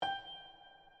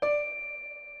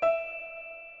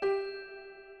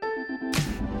Hi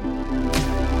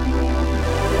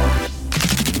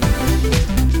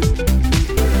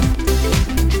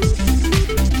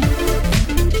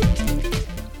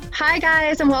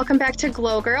guys, and welcome back to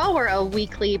Glow Girl. We're a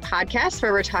weekly podcast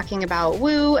where we're talking about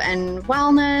woo and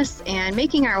wellness and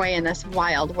making our way in this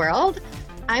wild world.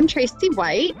 I'm Tracy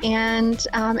White, and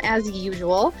as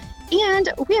usual,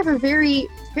 and we have a very,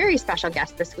 very special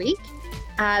guest this week.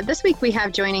 This week we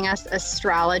have joining us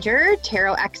astrologer,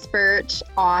 tarot expert,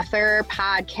 author,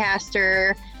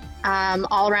 podcaster,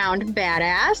 all-around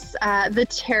badass, the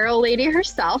tarot lady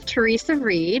herself, Teresa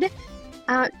Reed.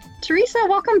 Teresa,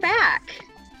 welcome back.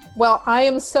 Well, I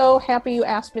am so happy you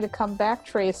asked me to come back,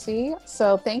 Tracy.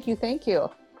 So thank you.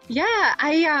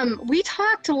 Yeah, we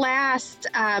talked last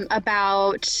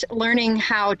about learning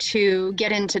how to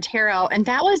get into tarot, and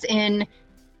that was in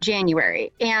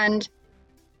January. And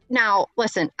now,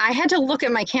 listen, I had to look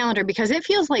at my calendar because it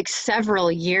feels like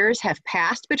several years have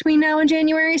passed between now and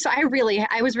January. So I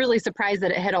was really surprised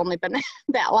that it had only been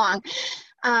that long.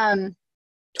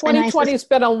 2020 has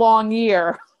been a long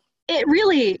year. It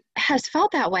really has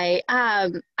felt that way.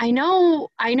 I know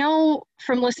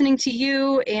from listening to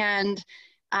you and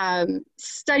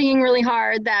studying really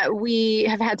hard that we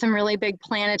have had some really big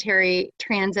planetary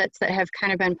transits that have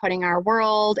kind of been putting our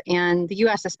world and the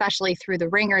U.S. especially through the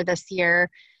ringer this year.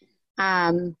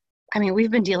 We've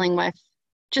been dealing with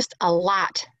just a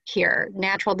lot here.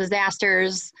 Natural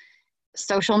disasters,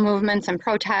 social movements and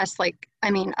protests,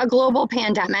 a global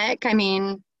pandemic.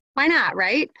 Why not,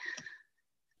 right?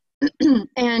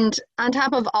 And on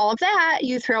top of all of that,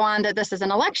 you throw on that this is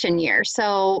an election year.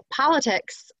 So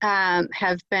politics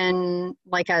have been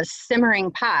like a simmering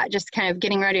pot, just kind of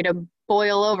getting ready to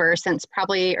boil over since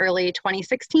probably early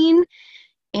 2016.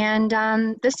 And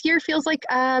this year feels like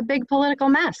a big political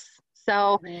mess.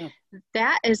 So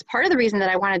that is part of the reason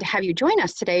that I wanted to have you join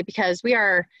us today, because we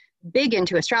are big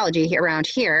into astrology around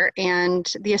here.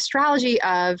 And the astrology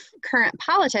of current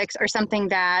politics are something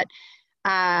that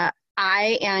I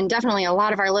and definitely a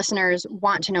lot of our listeners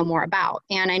want to know more about.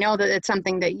 And I know that it's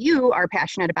something that you are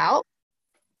passionate about.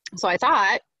 So I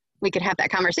thought we could have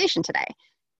that conversation today.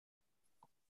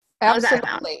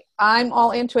 Absolutely. I'm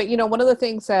all into it. One of the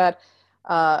things that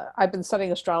I've been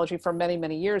studying astrology for many,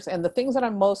 many years. And the things that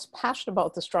I'm most passionate about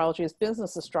with astrology is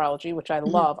business astrology, which I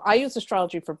love. I use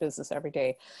astrology for business every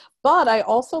day. But I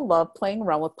also love playing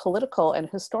around with political and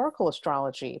historical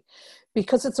astrology,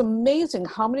 because it's amazing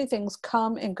how many things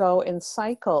come and go in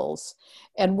cycles.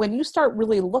 And when you start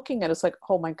really looking at it, it's like,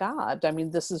 oh my God,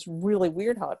 this is really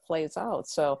weird how it plays out.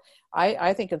 So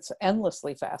I think it's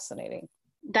endlessly fascinating.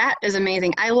 That is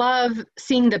amazing. I love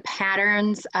seeing the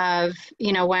patterns of,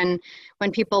 when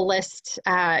people list,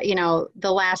 the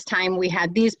last time we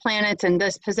had these planets in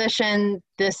this position,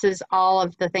 this is all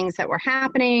of the things that were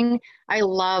happening. I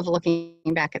love looking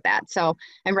back at that. So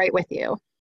I'm right with you.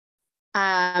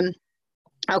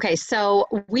 Okay, so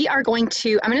I'm going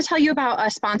to tell you about a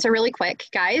sponsor really quick,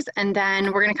 guys, and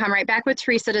then we're going to come right back with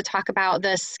Teresa to talk about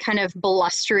this kind of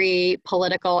blustery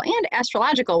political and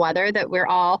astrological weather that we're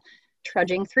all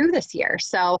trudging through this year.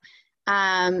 So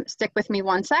stick with me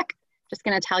one sec. Just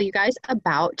going to tell you guys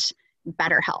about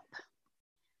BetterHelp.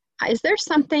 Is there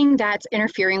something that's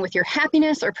interfering with your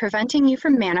happiness or preventing you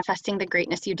from manifesting the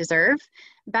greatness you deserve?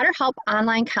 BetterHelp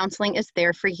Online Counseling is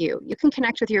there for you. You can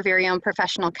connect with your very own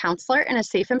professional counselor in a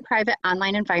safe and private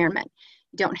online environment.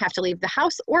 You don't have to leave the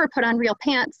house or put on real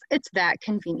pants. It's that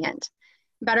convenient.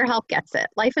 BetterHelp gets it.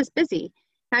 Life is busy.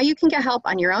 Now you can get help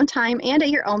on your own time and at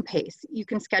your own pace. You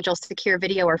can schedule secure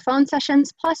video or phone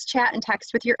sessions, plus chat and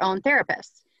text with your own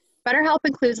therapist. BetterHelp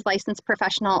includes licensed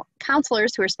professional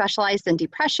counselors who are specialized in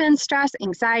depression, stress,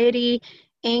 anxiety,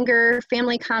 anger,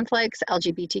 family conflicts,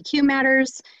 LGBTQ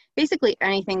matters. Basically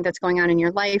anything that's going on in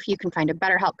your life, you can find a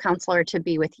BetterHelp counselor to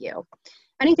be with you.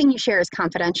 Anything you share is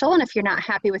confidential, and if you're not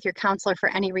happy with your counselor for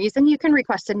any reason, you can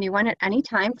request a new one at any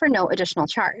time for no additional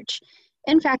charge.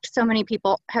 In fact, so many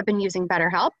people have been using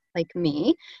BetterHelp, like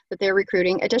me, that they're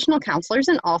recruiting additional counselors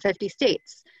in all 50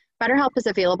 states. BetterHelp is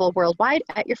available worldwide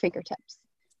at your fingertips.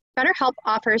 BetterHelp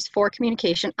offers 4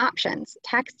 communication options: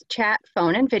 text, chat,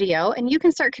 phone, and video, and you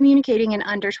can start communicating in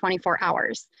under 24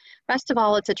 hours. Best of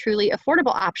all, it's a truly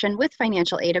affordable option with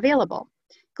financial aid available.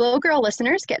 Glow Girl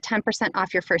listeners get 10%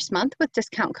 off your first month with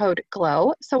discount code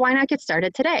GLOW, so why not get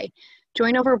started today?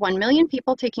 Join over 1 million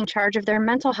people taking charge of their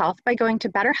mental health by going to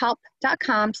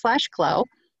betterhelp.com/glow,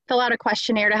 fill out a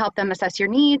questionnaire to help them assess your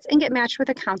needs, and get matched with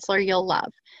a counselor you'll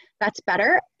love. That's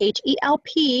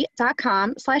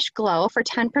betterhelp.com/glow for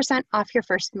 10% off your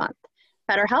first month.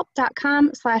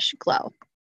 betterhelp.com/glow.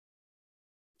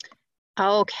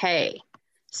 Okay,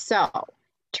 so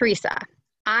Teresa,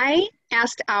 I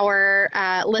asked our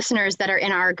listeners that are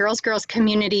in our Girls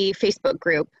Community Facebook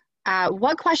group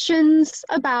what questions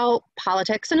about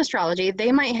politics and astrology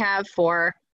they might have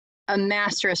for a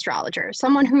master astrologer,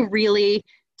 someone who really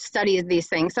studies these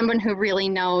things, someone who really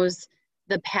knows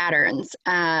the patterns,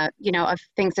 of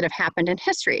things that have happened in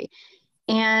history.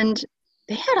 And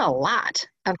they had a lot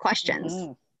of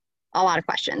questions, a lot of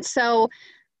questions. So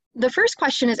the first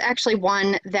question is actually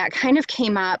one that kind of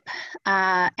came up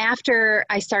after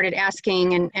I started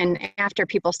asking and after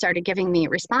people started giving me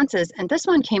responses. And this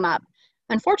one came up,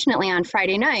 unfortunately, on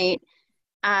Friday night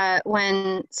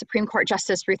when Supreme Court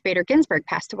Justice Ruth Bader Ginsburg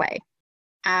passed away.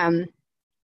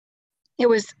 It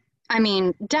was,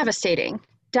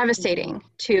 devastating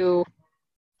to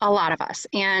a lot of us.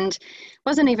 And it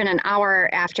wasn't even an hour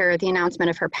after the announcement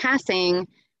of her passing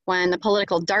when the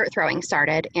political dart throwing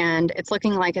started, and it's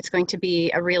looking like it's going to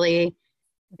be a really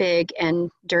big and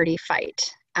dirty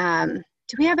fight.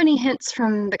 Do we have any hints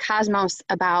from the cosmos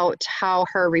about how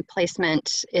her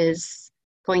replacement is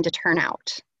going to turn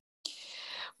out?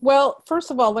 Well,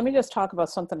 first of all, let me just talk about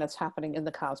something that's happening in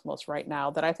the cosmos right now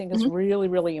that I think is really,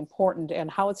 really important and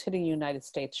how it's hitting the United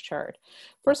States chart.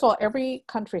 First of all, every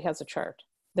country has a chart.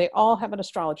 They all have an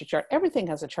astrology chart. Everything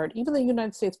has a chart. Even the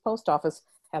United States Post Office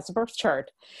has a birth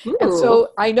chart. Ooh. And so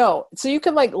I know, so you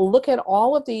can look at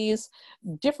all of these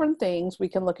different things. We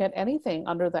can look at anything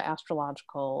under the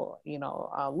astrological,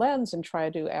 lens and try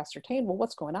to ascertain, well,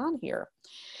 what's going on here?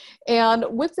 And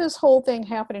with this whole thing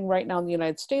happening right now in the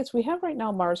United States, we have right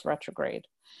now Mars retrograde.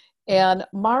 And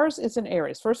Mars is in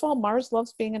Aries. First of all, Mars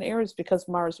loves being in Aries because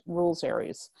Mars rules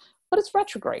Aries, but it's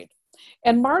retrograde.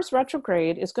 And Mars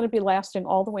retrograde is going to be lasting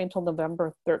all the way until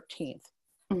November 13th,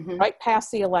 right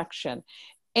past the election.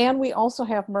 And we also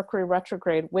have Mercury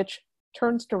retrograde, which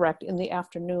turns direct in the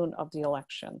afternoon of the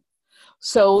election.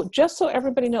 So just so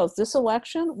everybody knows, this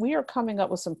election, we are coming up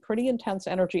with some pretty intense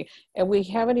energy, and we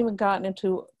haven't even gotten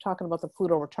into talking about the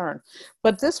Pluto return.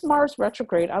 But this Mars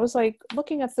retrograde, I was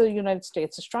looking at the United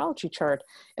States astrology chart,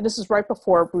 and this is right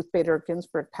before Ruth Bader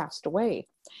Ginsburg passed away.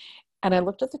 And I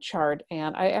looked at the chart,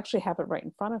 and I actually have it right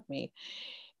in front of me.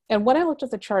 And when I looked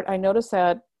at the chart, I noticed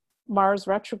that Mars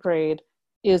retrograde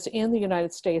is in the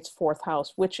United States fourth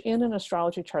house, which in an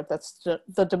astrology chart, that's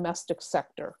the domestic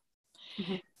sector.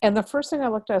 And the first thing I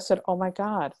looked at, I said, oh my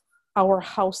God, our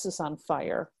house is on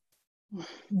fire.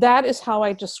 That is how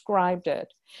I described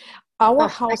it. Our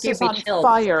house is on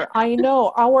fire. I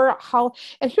know, our house.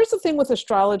 And here's the thing with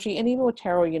astrology and even with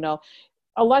tarot,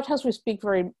 a lot of times we speak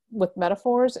with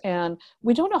metaphors, and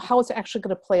we don't know how it's actually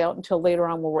going to play out until later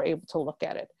on when we're able to look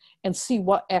at it and see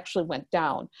what actually went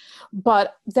down.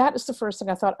 But that is the first thing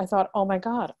I thought. I thought, oh my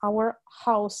God, our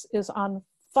house is on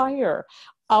fire.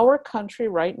 Our country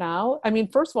right now,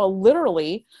 first of all,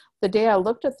 literally, the day I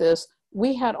looked at this,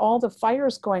 we had all the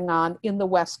fires going on in the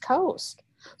West Coast.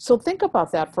 So think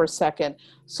about that for a second.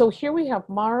 So here we have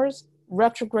Mars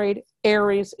retrograde,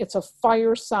 Aries. It's a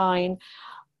fire sign.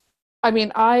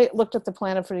 I looked at the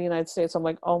planet for the United States. I'm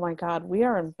like, oh my God, we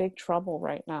are in big trouble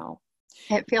right now.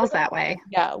 It feels that way.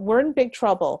 Yeah, we're in big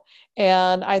trouble.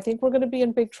 And I think we're going to be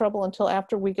in big trouble until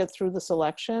after we get through this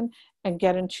election and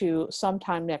get into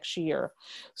sometime next year.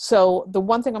 So the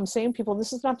one thing I'm saying, people,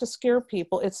 this is not to scare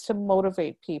people, it's to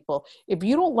motivate people. If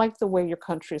you don't like the way your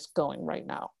country is going right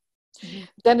now,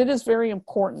 then it is very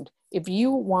important. If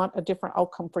you want a different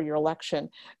outcome for your election,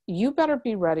 you better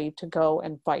be ready to go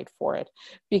and fight for it,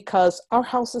 because our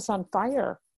house is on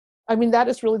fire. That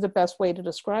is really the best way to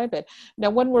describe it. Now,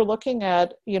 when we're looking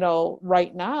at,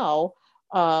 right now,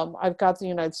 I've got the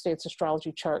United States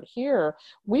astrology chart here.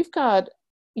 We've got,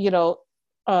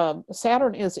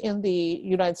 Saturn is in the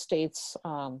United States,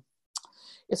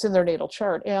 it's in their natal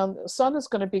chart, and Sun is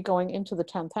going to be going into the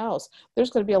 10th house. There's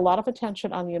going to be a lot of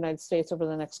attention on the United States over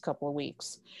the next couple of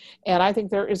weeks. And I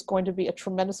think there is going to be a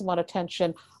tremendous amount of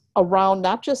tension around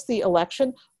not just the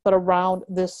election, but around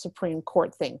this Supreme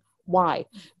Court thing. Why?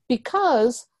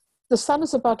 Because the Sun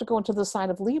is about to go into the sign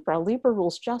of Libra. Libra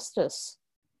rules justice.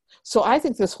 So I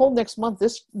think this whole next month,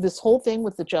 this whole thing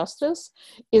with the justice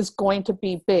is going to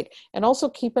be big. And also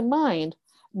keep in mind,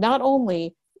 not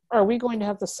only are we going to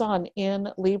have the Sun in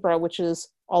Libra, which is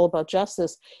all about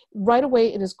justice, right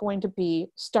away it is going to be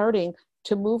starting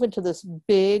to move into this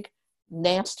big,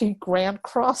 nasty grand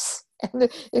cross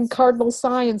in cardinal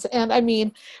signs.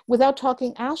 And without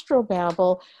talking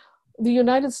astrobabble, the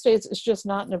United States is just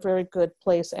not in a very good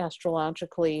place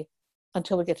astrologically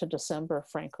until we get to December,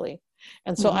 frankly.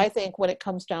 And so I think when it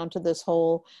comes down to this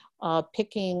whole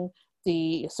picking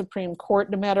the Supreme Court,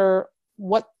 no matter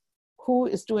who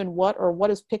is doing what, or what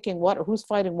is picking what, or who's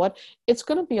fighting what, it's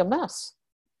going to be a mess.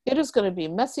 It is going to be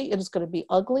messy. It is going to be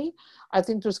ugly. I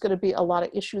think there's going to be a lot of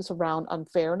issues around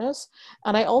unfairness.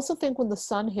 And I also think when the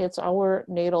sun hits our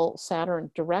natal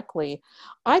Saturn directly,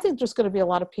 I think there's going to be a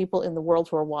lot of people in the world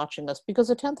who are watching us, because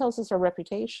the 10th house is our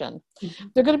reputation. Mm-hmm.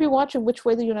 They're going to be watching which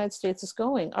way the United States is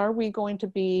going. Are we going to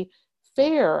be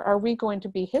fair? Are we going to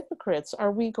be hypocrites?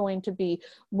 Are we going to be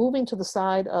moving to the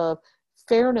side of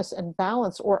fairness and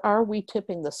balance, or are we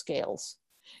tipping the scales?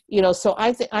 So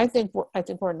I think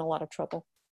we're in a lot of trouble.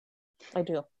 I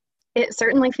do. It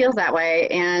certainly feels that way,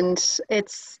 and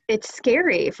it's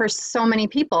scary for so many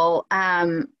people.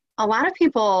 A lot of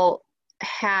people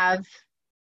have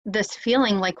this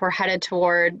feeling like we're headed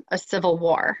toward a civil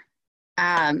war.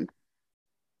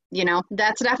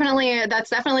 That's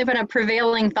definitely been a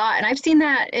prevailing thought, and I've seen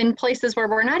that in places where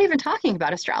we're not even talking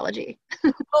about astrology.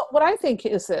 Well, what I think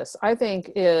is this. I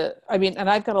think, and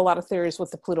I've got a lot of theories with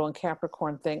the Pluto and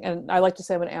Capricorn thing, and I like to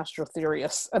say I'm an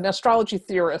astrology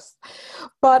theorist.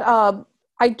 But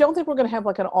I don't think we're going to have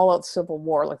like an all-out civil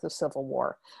war like the Civil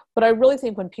War. But I really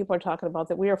think when people are talking about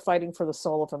that we are fighting for the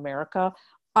soul of America,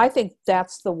 I think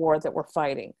that's the war that we're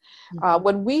fighting. Mm-hmm.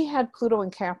 When we had Pluto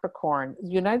and Capricorn, the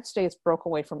United States broke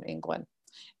away from England.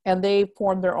 And they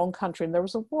formed their own country, and there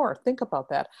was a war. Think about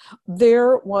that.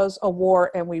 There was a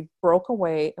war, and we broke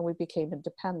away, and we became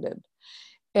independent.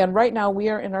 And right now, we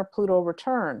are in our Pluto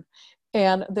return,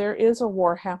 and there is a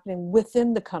war happening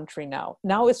within the country now.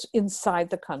 Now it's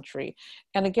inside the country.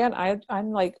 And again,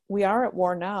 I'm like, we are at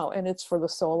war now, and it's for the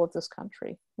soul of this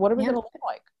country. What are we going to look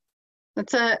like?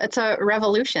 It's a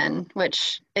revolution,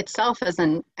 which itself is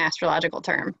an astrological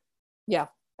term. Yeah,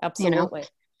 absolutely.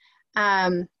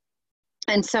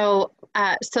 And so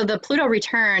the Pluto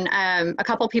return, a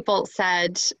couple people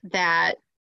said that,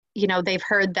 they've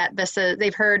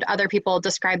heard other people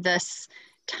describe this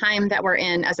time that we're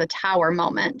in as a tower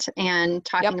moment, and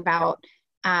talking about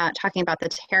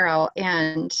the tarot.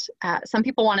 And some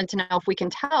people wanted to know if we can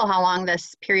tell how long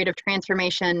this period of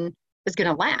transformation is going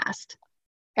to last.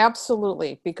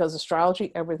 Absolutely, because astrology,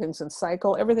 everything's in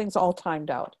cycle, everything's all timed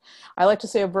out. I like to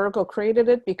say a Virgo created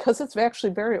it because it's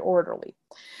actually very orderly.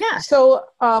 Yeah. So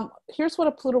here's what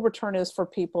a Pluto return is for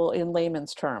people in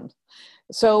layman's terms.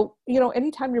 So,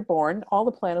 anytime you're born, all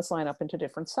the planets line up into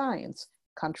different signs.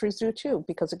 Countries do too,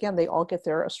 because again, they all get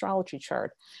their astrology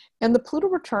chart. And the Pluto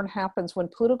return happens when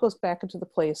Pluto goes back into the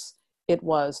place it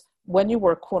was when you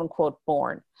were quote unquote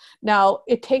born. Now,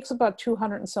 it takes about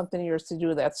 200 and something years to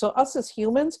do that. So us as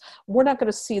humans, we're not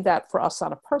going to see that for us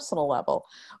on a personal level,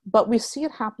 but we see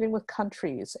it happening with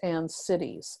countries and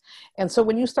cities. And so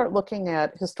when you start looking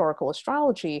at historical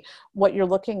astrology, what you're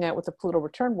looking at with the Pluto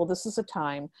return, well, this is a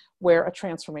time where a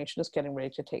transformation is getting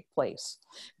ready to take place.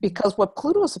 Because what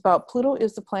Pluto is about, Pluto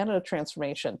is the planet of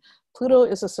transformation. Pluto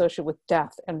is associated with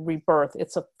death and rebirth.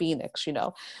 It's a phoenix,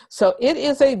 So it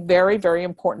is a very, very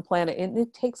important planet, and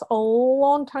it takes a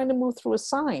long time to move through a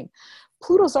sign.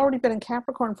 Pluto's already been in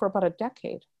Capricorn for about a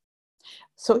decade.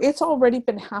 So it's already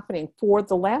been happening for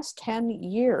the last 10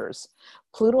 years.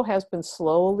 Pluto has been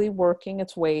slowly working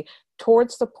its way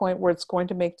towards the point where it's going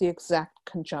to make the exact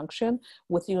conjunction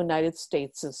with the United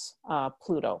States'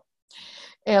 Pluto.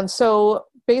 And so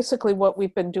basically what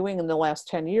we've been doing in the last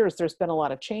 10 years, there's been a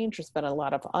lot of change, there's been a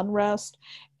lot of unrest,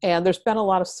 and there's been a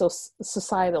lot of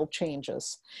societal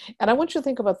changes. And I want you to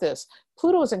think about this.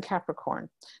 Pluto is in Capricorn.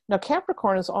 Now,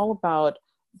 Capricorn is all about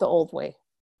the old way.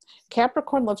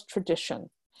 Capricorn loves tradition.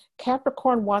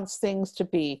 Capricorn wants things to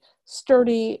be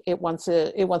sturdy. It wants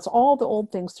all the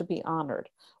old things to be honored.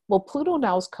 Well, Pluto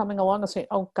now is coming along and saying,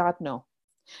 oh, God, no.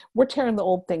 We're tearing the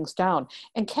old things down.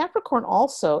 And Capricorn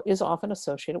also is often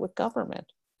associated with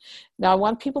government. Now, I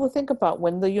want people to think about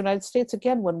when the United States,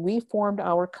 again, when we formed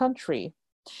our country,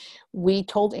 we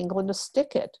told England to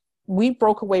stick it. We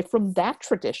broke away from that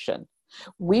tradition.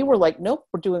 We were like, nope,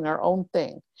 we're doing our own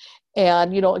thing.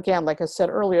 And, again, like I said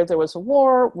earlier, there was a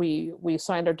war. We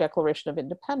signed our Declaration of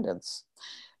Independence.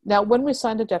 Now, when we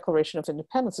signed the Declaration of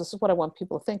Independence, this is what I want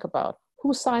people to think about.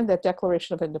 Who signed that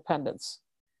Declaration of Independence?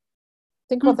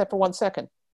 Think about that for 1 second.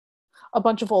 A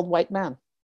bunch of old white men.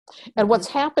 And what's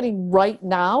happening right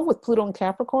now with Pluto and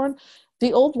Capricorn,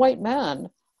 the old white men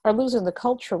are losing the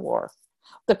culture war.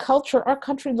 Our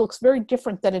country looks very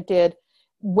different than it did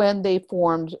when they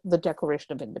formed the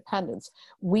Declaration of Independence.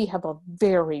 We have a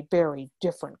very, very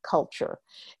different culture.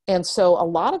 And so a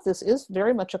lot of this is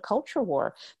very much a culture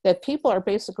war that people are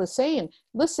basically saying,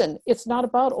 listen, it's not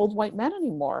about old white men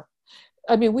anymore.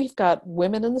 I mean, we've got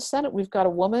women in the Senate. We've got a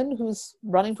woman who's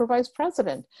running for vice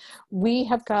president. We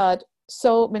have got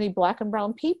so many Black and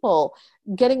brown people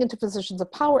getting into positions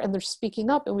of power, and they're speaking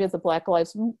up. And we have the Black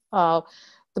Lives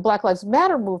the Black Lives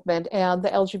Matter movement and the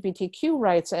LGBTQ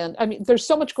rights. And I mean, there's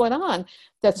so much going on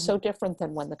that's so different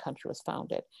than when the country was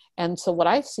founded. And so what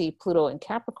I see Pluto in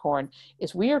Capricorn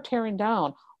is we are tearing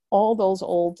down all those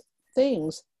old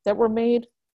things that were made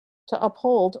to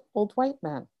uphold old white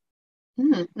men.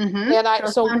 Mm-hmm. And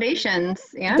those foundations,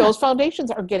 yeah. Those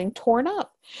foundations are getting torn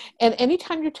up. And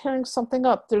anytime you're tearing something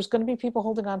up, there's going to be people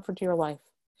holding on for dear life.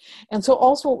 And so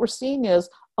also what we're seeing is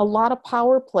a lot of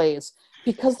power plays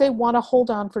because they want to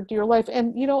hold on for dear life.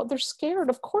 And, you know, they're scared.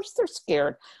 Of course they're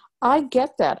scared. I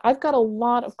get that. I've got a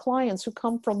lot of clients who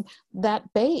come from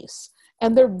that base,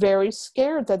 and they're very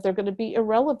scared that they're going to be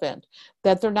irrelevant,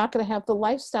 that they're not going to have the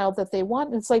lifestyle that they want.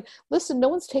 And it's like, listen, no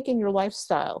one's taking your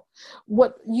lifestyle.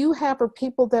 What you have are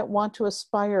people that want to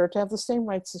aspire to have the same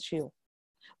rights as you.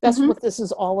 That's what this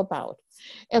is all about.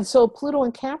 And so Pluto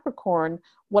and Capricorn,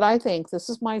 what I think, this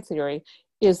is my theory,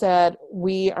 is that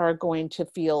we are going to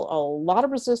feel a lot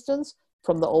of resistance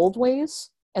from the old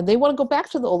ways. And they want to go back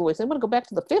to the old ways. They want to go back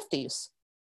to the 50s.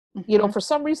 You know, for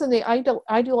some reason they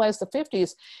idealized the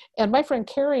 50s. And my friend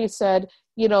Carrie said,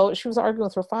 you know, she was arguing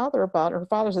with her father about it. Her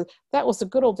father said, that was the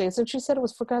good old days. And she said it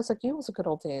was for guys like you, it was the good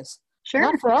old days. Sure.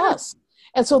 Not for us.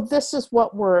 And so this is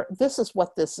what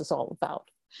this is all about.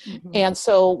 And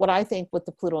so what I think with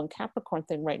the Pluto and Capricorn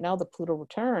thing right now, the Pluto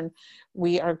return,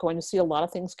 we are going to see a lot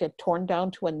of things get torn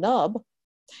down to a nub,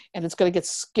 and it's going to get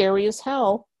scary as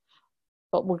hell,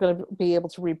 but we're going to be able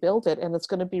to rebuild it. And it's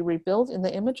going to be rebuilt in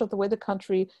the image of the way the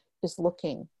country is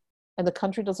looking. And the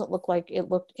country doesn't look like it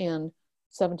looked in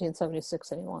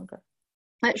 1776 any longer.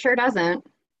 It sure doesn't,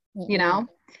 you know.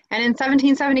 And in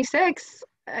 1776,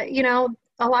 you know,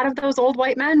 a lot of those old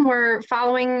white men were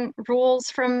following rules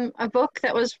from a book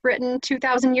that was written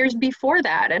 2,000 years before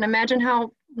that. And imagine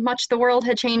how much the world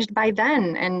had changed by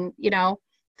then. And, you know,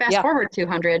 fast forward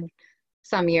 200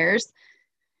 some years.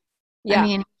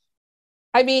 Yeah.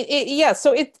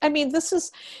 So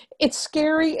it's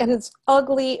scary and it's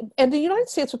ugly. And the United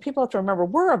States, what people have to remember,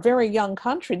 we're a very young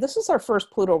country. This is our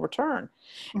first Pluto return.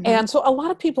 And so a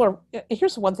lot of people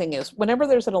here's the one thing is, whenever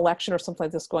there's an election or something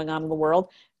like this going on in the world,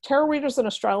 tarot readers and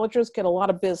astrologers get a lot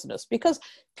of business because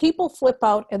people flip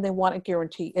out and they want a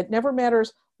guarantee. It never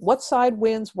matters what side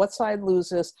wins, what side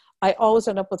loses. I always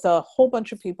end up with a whole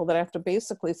bunch of people that I have to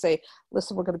basically say,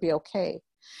 listen, we're going to be okay.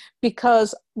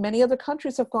 Because many other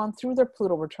countries have gone through their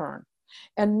Pluto return,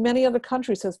 and many other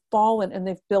countries have fallen and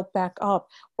they've built back up,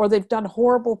 or they've done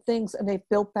horrible things and they've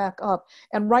built back up.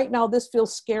 And right now this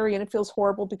feels scary and it feels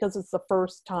horrible because it's the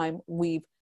first time we've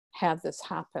had this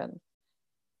happen.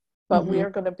 But we are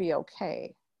going to be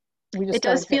okay. It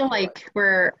does feel like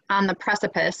we're on the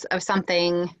precipice of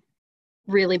something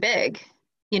really big,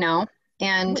 you know,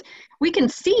 and we can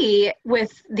see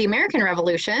with the American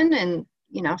Revolution and,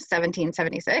 you know,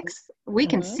 1776, we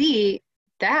can see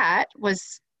that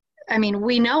was, I mean,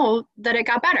 we know that it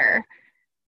got better,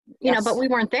 you know, but we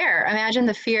weren't there. Imagine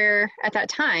the fear at that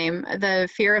time, the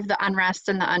fear of the unrest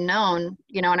and the unknown,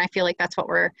 you know, and I feel like that's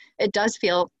what it does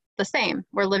feel the same.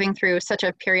 We're living through such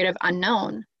a period of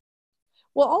unknown.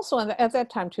 Well, also at that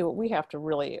time too, we have to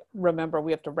really remember,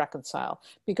 we have to reconcile,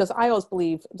 because I always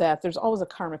believe that there's always a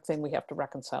karmic thing we have to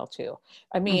reconcile to.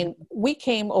 I mean, we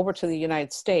came over to the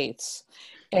United States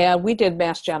and we did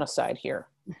mass genocide here.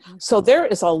 So there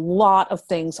is a lot of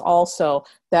things also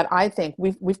that I think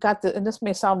we've got and this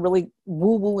may sound really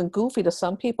woo-woo and goofy to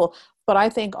some people, but I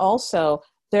think also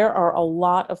there are a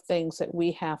lot of things that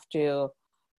we have to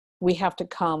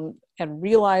come and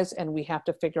realize, and we have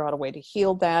to figure out a way to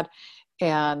heal that.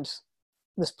 And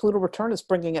this Pluto return is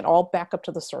bringing it all back up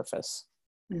to the surface.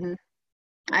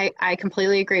 I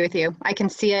completely agree with you. I can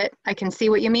see it. I can see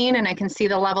what you mean. And I can see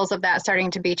the levels of that starting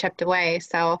to be chipped away.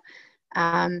 So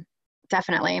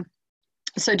definitely.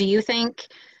 So do you think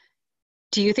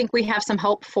we have some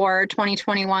hope for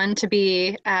 2021 to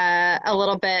be a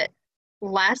little bit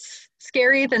less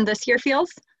scary than this year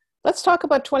feels? Let's talk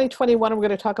about 2021. We're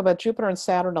going to talk about Jupiter and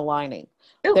Saturn aligning.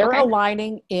 They're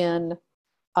aligning in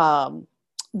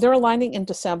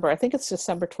December. I think it's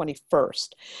December 21st.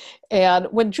 And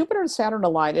when Jupiter and Saturn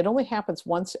align, it only happens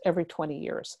once every 20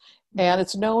 years. And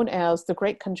it's known as the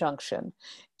Great Conjunction.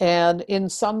 And in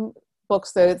some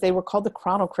books, they were called the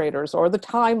Chronocrators or the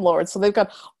Time Lords. So they've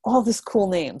got all these cool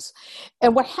names.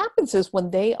 And what happens is when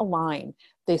they align,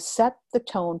 they set the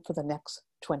tone for the next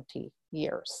 20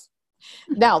 years.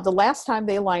 Now, the last time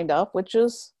they lined up, which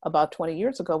is about 20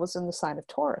 years ago, was in the sign of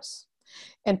Taurus.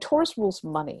 And Taurus rules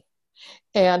money.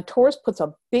 And Taurus puts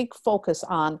a big focus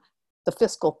on the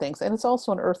fiscal things. And it's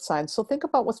also an earth sign. So think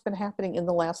about what's been happening in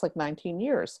the last 19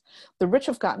 years. The rich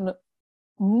have gotten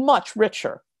much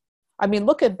richer. I mean,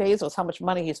 look at Bezos, how much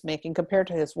money he's making compared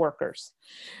to his workers.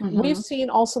 We've seen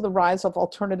also the rise of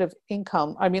alternative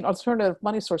income, alternative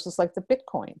money sources like the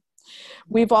Bitcoin.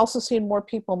 We've also seen more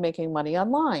people making money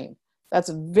online. That's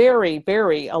very,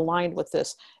 very aligned with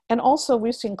this. And also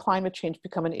we've seen climate change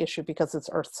become an issue because it's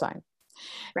Earth sign.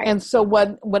 Right. And so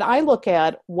when I look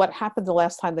at what happened the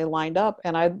last time they lined up,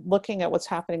 and I'm looking at what's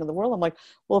happening in the world, I'm like,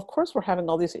 well, of course we're having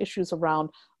all these issues around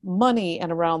money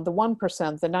and around the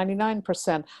 1%, the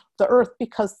 99%, the Earth,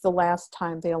 because the last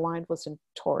time they aligned was in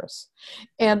Taurus.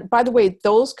 And by the way,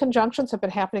 those conjunctions have been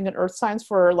happening in Earth signs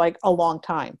for like a long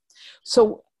time.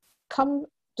 So come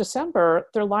December,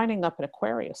 they're lining up in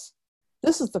Aquarius.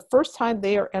 This is the first time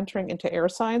they are entering into air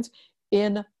signs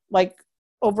in like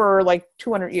over like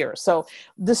 200 years. So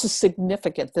this is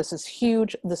significant. This is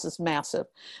huge. This is massive.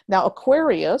 Now,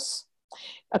 Aquarius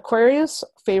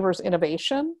favors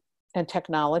innovation and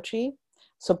technology.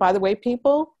 So by the way,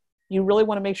 people, you really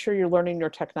want to make sure you're learning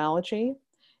your technology,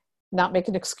 not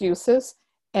making excuses,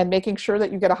 and making sure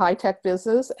that you get a high-tech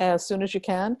business as soon as you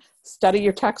can. Study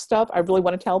your tech stuff. I really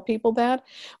want to tell people that.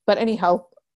 But anyhow,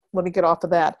 let me get off of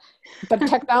that. But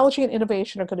technology and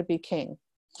innovation are going to be king.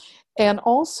 And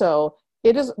also,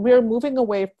 we're moving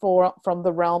away from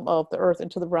the realm of the Earth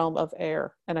into the realm of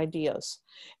air and ideas.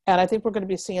 And I think we're going to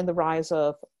be seeing the rise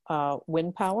of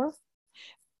wind power,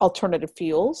 alternative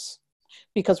fuels,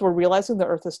 because we're realizing the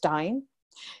Earth is dying.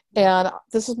 And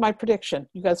this is my prediction.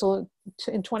 You guys will,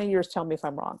 in 20 years, tell me if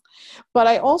I'm wrong. But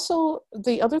I also,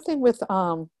 the other thing with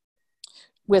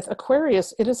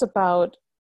Aquarius, it is about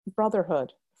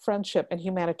brotherhood, friendship, and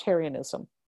humanitarianism.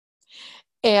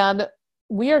 And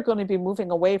we are going to be moving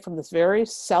away from this very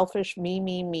selfish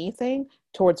me thing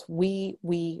towards we.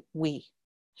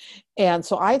 And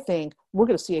so I think we're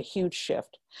going to see a huge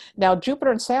shift. Now,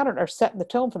 Jupiter and Saturn are setting the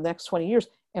tone for the next 20 years,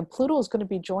 and Pluto is going to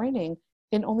be joining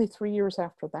in only 3 years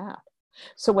after that.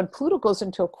 So when Pluto goes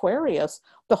into Aquarius,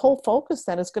 the whole focus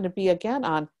then is going to be again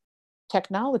on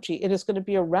technology. It is going to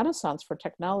be a renaissance for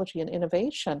technology and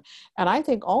innovation. And I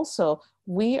think also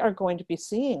we are going to be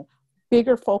seeing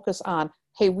bigger focus on,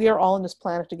 hey, we are all on this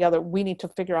planet together. We need to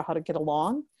figure out how to get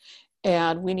along,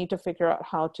 and we need to figure out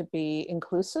how to be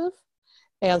inclusive.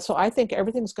 And so I think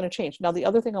everything's going to change. Now, the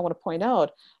other thing I want to point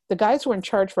out, the guys who are in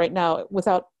charge right now,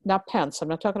 not Pence, I'm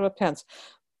not talking about Pence,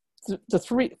 the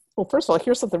three, well, first of all,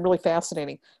 here's something really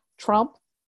fascinating. Trump,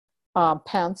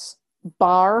 Pence,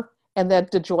 Barr, and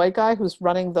that DeJoy guy who's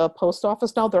running the post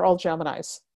office now, they're all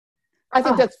Geminis. I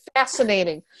think that's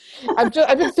fascinating. I've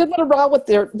been fiddling around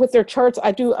with their charts.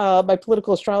 I do my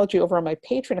political astrology over on my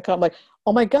Patreon account. I'm like,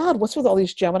 oh my God, what's with all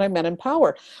these Gemini men in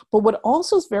power? But what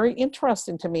also is very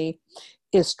interesting to me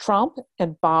is Trump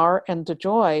and Barr and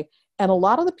DeJoy, and a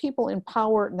lot of the people in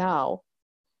power now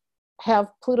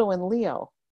have Pluto and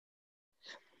Leo.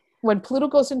 When Pluto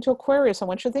goes into Aquarius, I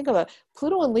want you to think of that.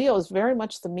 Pluto and Leo is very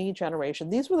much the me generation.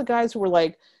 These were the guys who were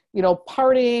like,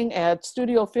 partying at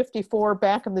Studio 54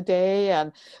 back in the day.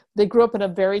 And they grew up in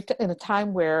a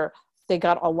time where they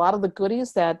got a lot of the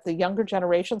goodies that the younger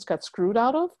generations got screwed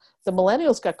out of. The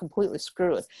millennials got completely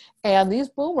screwed. And these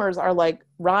boomers are like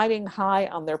riding high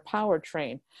on their power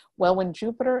train. Well, when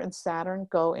Jupiter and Saturn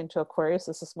go into Aquarius,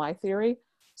 this is my theory,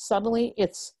 suddenly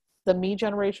it's the me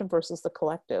generation versus the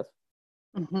collective.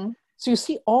 Mm-hmm. So you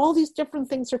see all these different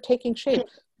things are taking shape.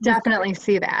 Definitely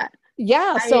see that.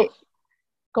 Yeah. So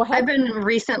go ahead. I've been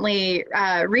recently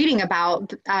reading about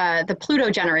the Pluto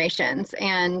generations,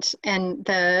 and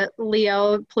the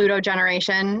Leo Pluto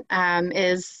generation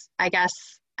is, I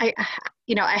guess, I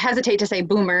hesitate to say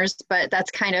boomers, but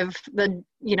that's kind of the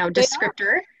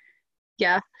descriptor.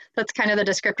 Yeah, that's kind of the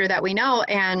descriptor that we know.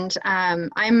 And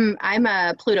I'm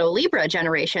a Pluto Libra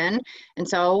generation, and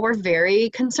so we're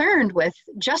very concerned with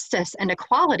justice and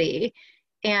equality.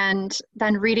 And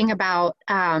then reading about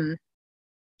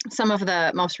some of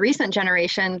the most recent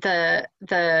generation,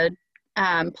 the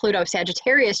Pluto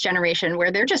Sagittarius generation,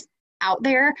 where they're just out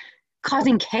there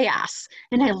causing chaos,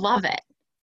 and I love it.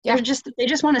 Yeah. They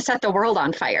just want to set the world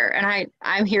on fire, and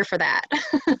I'm here for that.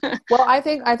 Well, I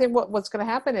think what's going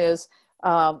to happen is,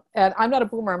 and I'm not a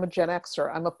boomer, I'm a Gen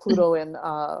Xer. I'm a Pluto in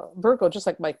Virgo, just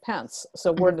like Mike Pence.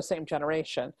 So we're in the same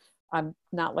generation. I'm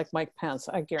not like Mike Pence,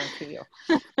 I guarantee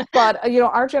you. But,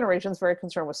 our generation is very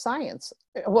concerned with science.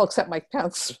 Well, except Mike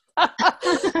Pence.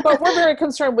 But we're very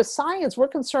concerned with science. We're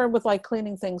concerned with like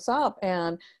cleaning things up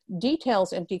and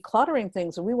details and decluttering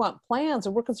things. And we want plans,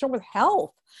 and we're concerned with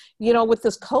health. With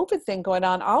this COVID thing going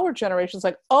on, our generation is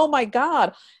like, oh my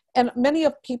God. And many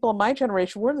of people in my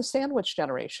generation, we're in the sandwich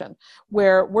generation,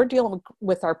 where we're dealing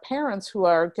with our parents who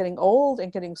are getting old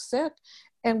and getting sick.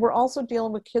 And we're also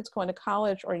dealing with kids going to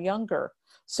college or younger.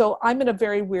 So I'm in a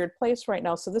very weird place right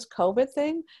now. So this COVID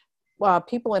thing,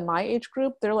 people in my age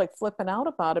group, they're like flipping out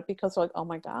about it because like, oh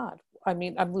my God, I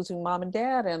mean, I'm losing mom and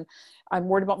dad and I'm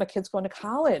worried about my kids going to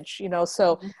college, you know?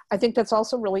 So I think that's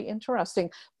also really interesting.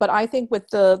 But I think with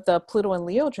the Pluto and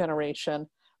Leo generation,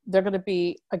 they're going to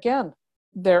be, again,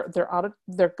 they're going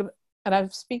to, and I'm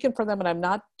speaking for them and I'm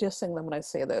not dissing them when I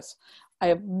say this. I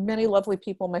have many lovely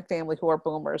people in my family who are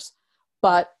boomers,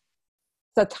 but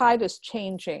the tide is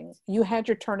changing. You had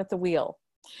your turn at the wheel.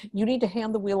 You need to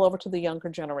hand the wheel over to the younger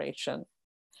generation.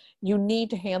 You need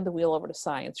to hand the wheel over to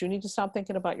science. You need to stop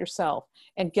thinking about yourself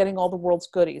and getting all the world's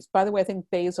goodies. By the way, I think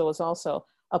Bezos is also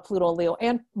a Pluto and Leo,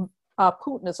 and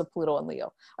Putin is a Pluto and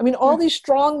Leo. I mean, all these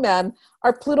strong men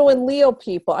are Pluto and Leo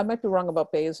people. I might be wrong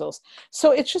about Bezos.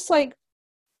 So it's just like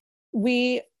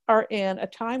we are in a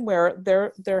time where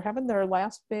they're having their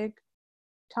last big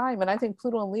time. And I think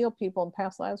Pluto and Leo people in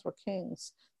past lives were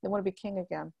kings. They want to be king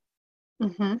again.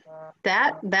 Mm-hmm.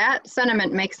 That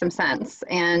sentiment makes some sense.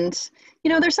 And, you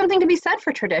know, there's something to be said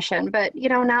for tradition, but, you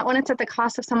know, not when it's at the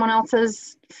cost of someone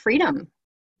else's freedom.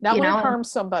 Not when it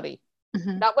harms somebody.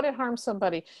 Mm-hmm. Not when it harms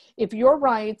somebody. If your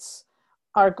rights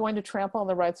are going to trample on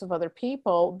the rights of other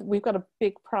people, we've got a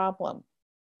big problem.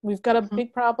 We've got a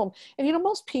big problem. And, you know,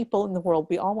 most people in the world,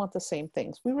 we all want the same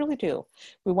things. We really do.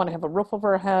 We want to have a roof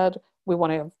over our head. We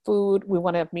want to have food. We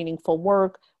want to have meaningful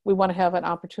work. We want to have an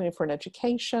opportunity for an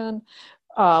education.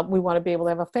 We want to be able to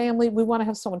have a family. We want to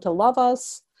have someone to love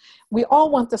us. We all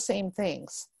want the same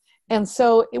things. And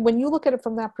so when you look at it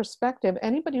from that perspective,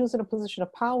 anybody who's in a position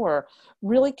of power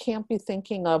really can't be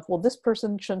thinking of, well, this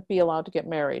person shouldn't be allowed to get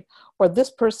married, or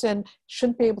this person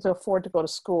shouldn't be able to afford to go to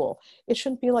school. It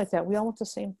shouldn't be like that. We all want the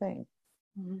same thing.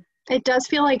 It does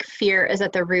feel like fear is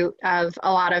at the root of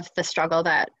a lot of the struggle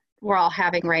that we're all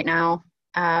having right now.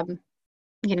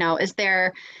 You know, is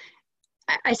there,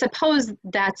 I suppose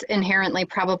that's inherently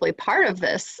probably part of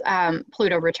this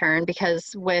Pluto return,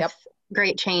 because with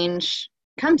great change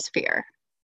comes fear.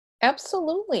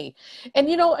 Absolutely. And,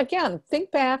 you know, again,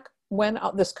 think back when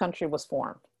this country was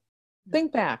formed.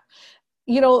 Think back,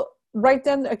 you know, right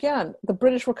then, again, the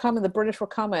British were coming.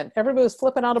 Everybody was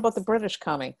flipping out about the British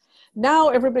coming. Now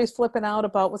everybody's flipping out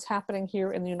about what's happening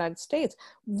here in the United States.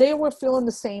 They were feeling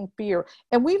the same fear.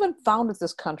 And we even founded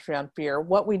this country on fear,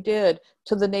 what we did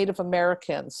to the Native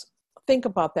Americans. Think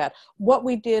about that. What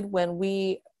we did when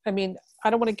I mean, I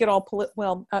don't want to get all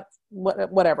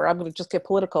whatever. I'm going to just get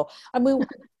political. I mean,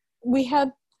 we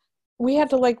had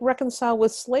to like reconcile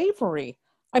with slavery.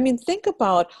 I mean, think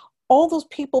about all those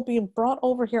people being brought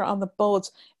over here on the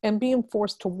boats and being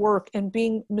forced to work and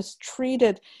being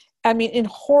mistreated. I mean, in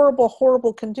horrible,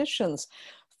 horrible conditions.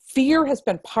 Fear has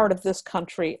been part of this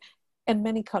country and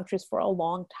many countries for a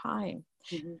long time.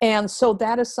 Mm-hmm. And so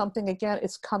that is something, again,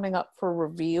 it's coming up for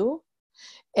review.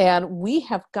 And we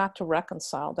have got to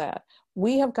reconcile that.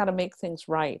 We have got to make things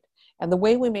right. And the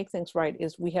way we make things right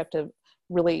is we have to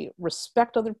really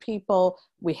respect other people.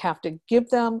 We have to give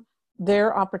them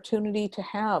their opportunity to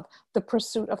have the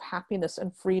pursuit of happiness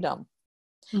and freedom,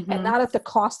 and not at the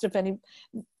cost of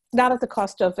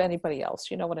anybody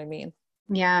else. You know what I mean?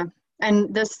 Yeah.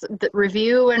 And the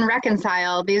review and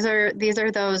reconcile, these are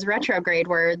those retrograde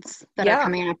words that are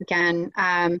coming up again.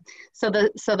 So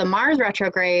the Mars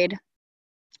retrograde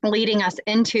leading us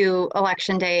into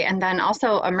election day, and then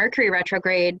also a Mercury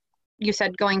retrograde, you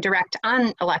said going direct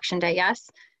on election day,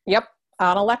 yes? Yep,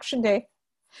 on election day.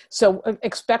 So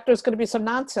expect there's going to be some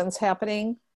nonsense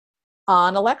happening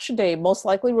on election day. Most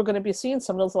likely we're going to be seeing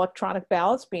some of those electronic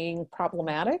ballots being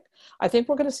problematic. I think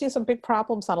we're going to see some big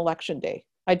problems on election day.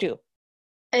 I do.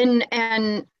 And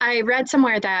I read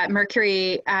somewhere that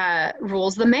Mercury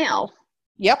rules the mail.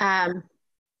 Yep.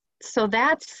 So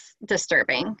that's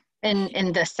disturbing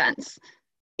in this sense.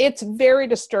 It's very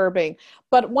disturbing.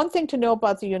 But one thing to know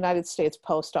about the United States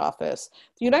Post Office,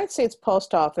 the United States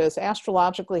Post Office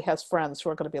astrologically has friends who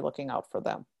are going to be looking out for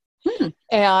them.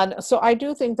 And so I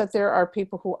do think that there are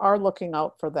people who are looking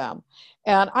out for them.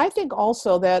 And I think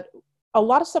also that a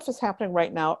lot of stuff is happening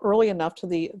right now early enough to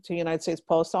the United States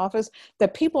Post Office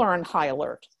that people are on high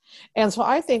alert. And so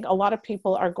I think a lot of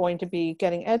people are going to be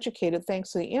getting educated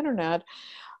thanks to the internet.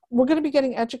 We're going to be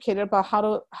getting educated about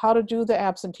how to do the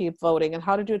absentee voting and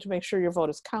how to do it to make sure your vote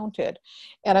is counted.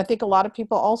 And I think a lot of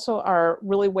people also are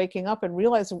really waking up and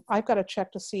realizing I've got to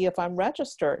check to see if I'm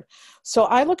registered. So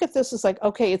I look at this as like,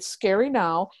 okay, it's scary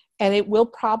now, and it will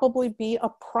probably be a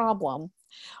problem.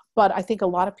 But I think a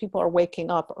lot of people are waking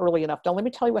up early enough. Now, let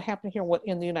me tell you what happened here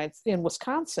in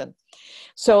Wisconsin.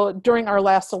 So during our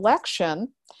last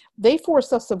election, they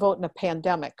forced us to vote in a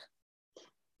pandemic.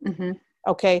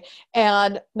 Okay.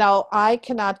 And now I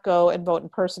cannot go and vote in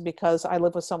person because I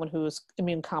live with someone who's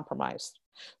immune compromised.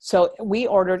 So we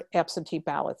ordered absentee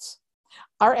ballots.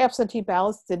 Our absentee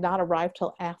ballots did not arrive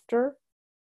till after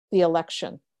the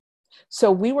election.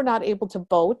 So we were not able to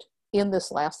vote in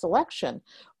this last election.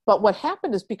 But what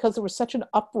happened is because there was such an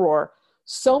uproar,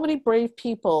 so many brave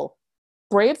people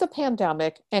braved the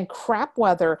pandemic and crap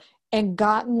weather and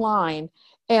got in line.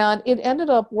 And it ended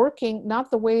up working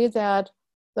not the way that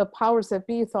the powers that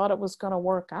be thought it was going to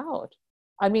work out.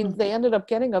 I mean, they ended up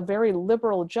getting a very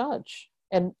liberal judge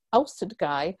and ousted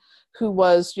guy who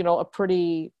was, you know, a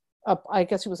pretty, I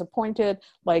guess he was appointed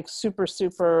like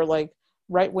super, like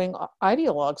right-wing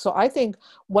ideologue. So I think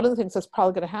one of the things that's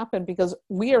probably going to happen, because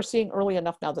we are seeing early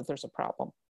enough now that there's a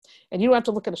problem. And you don't have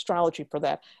to look at astrology for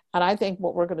that. And I think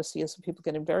what we're going to see is people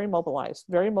getting very mobilized,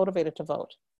 very motivated to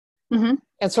vote. Mm-hmm.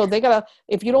 And so they got to,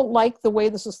 if you don't like the way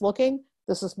this is looking,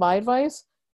 this is my advice.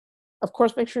 Of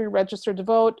course, make sure you're registered to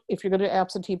vote. If you're going to do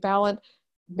absentee ballot,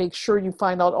 make sure you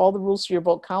find out all the rules so your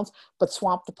vote counts, but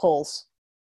swamp the polls.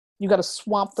 You got to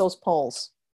swamp those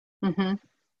polls. Mm-hmm.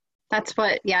 That's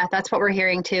what we're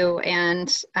hearing too. And,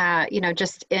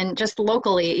 just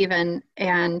locally even.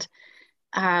 And,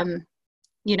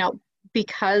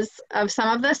 because of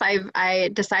some of this, I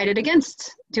decided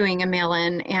against doing a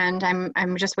mail-in, and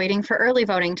I'm just waiting for early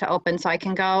voting to open so I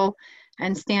can go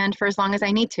and stand for as long as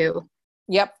I need to.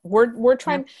 Yep. We're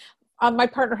trying, my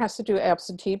partner has to do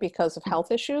absentee because of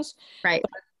health issues. Right.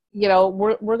 But,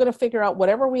 we're going to figure out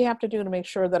whatever we have to do to make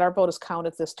sure that our vote is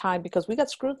counted this time, because we got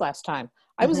screwed last time.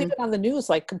 I was even on the news,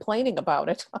 like complaining about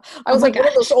it. I was like one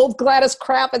of those old Gladys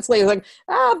Kravitz ladies, like,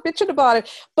 bitching about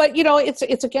it. But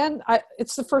it's again,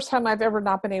 it's the first time I've ever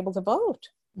not been able to vote.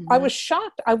 I was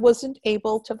shocked. I wasn't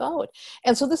able to vote.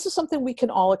 And so this is something we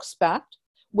can all expect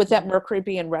with that Mercury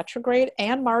being retrograde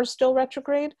and Mars still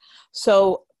retrograde.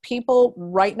 So people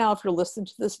right now, if you're listening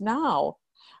to this now,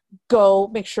 go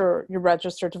make sure you're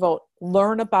registered to vote.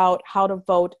 Learn about how to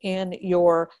vote in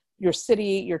your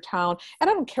city, your town. And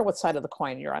I don't care what side of the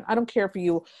coin you're on. I don't care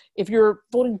if you're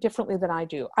voting differently than I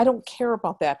do. I don't care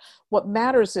about that. What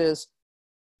matters is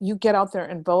you get out there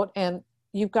and vote, and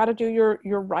you've got to do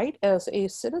your right as a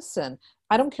citizen.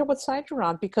 I don't care what side you're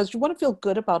on, because you want to feel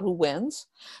good about who wins.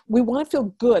 We want to feel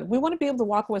good. We want to be able to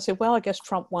walk away and say, well, I guess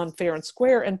Trump won fair and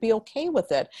square, and be okay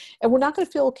with it. And we're not going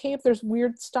to feel okay if there's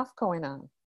weird stuff going on,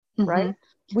 right?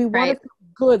 We want to feel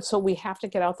good, so we have to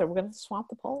get out there. We're going to swamp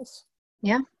the polls.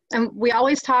 Yeah. And we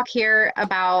always talk here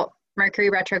about Mercury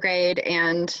retrograde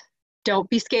and don't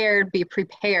be scared, be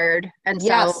prepared. And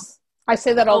so I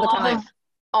say that all the time.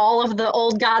 All of the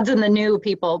old gods and the new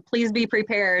people, please be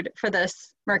prepared for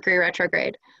this Mercury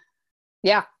retrograde.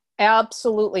 Yeah,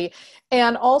 absolutely.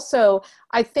 And also,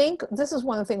 I think this is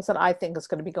one of the things that I think is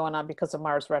going to be going on because of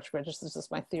Mars retrograde. This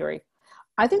is my theory.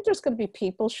 I think there's going to be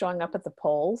people showing up at the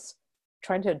polls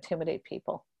trying to intimidate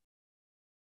people.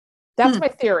 That's my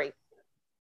theory.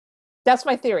 That's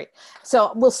my theory.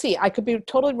 So we'll see. I could be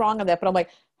totally wrong on that, but I'm like,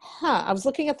 I was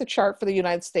looking at the chart for the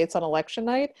United States on election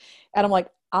night, and I'm like,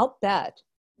 I'll bet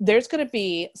there's going to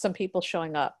be some people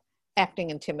showing up acting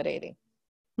intimidating.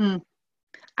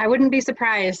 I wouldn't be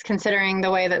surprised, considering the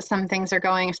way that some things are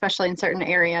going, especially in certain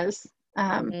areas.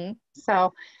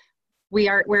 So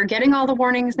we're getting all the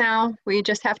warnings now. We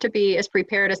just have to be as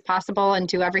prepared as possible and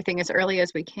do everything as early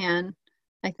as we can,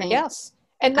 I think. Yes.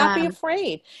 And not be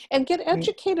afraid, and get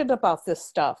educated about this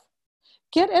stuff.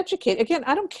 Get educated. Again,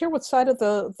 I don't care what side of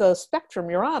the spectrum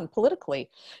you're on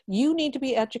politically. You need to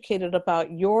be educated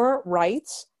about your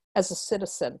rights as a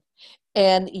citizen,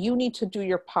 and you need to do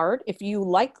your part. If you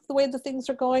like the way the things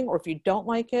are going, or if you don't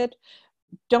like it,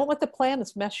 don't let the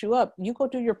planets mess you up. You go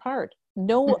do your part.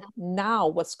 Know now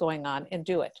what's going on and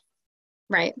do it.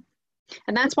 Right.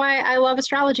 And that's why I love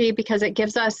astrology, because it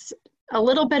gives us a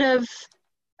little bit of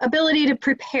ability to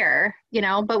prepare,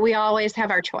 but we always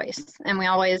have our choice, and we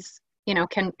always,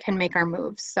 can make our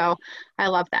moves. So I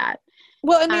love that.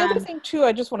 Well, and the other thing too,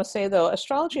 I just want to say though,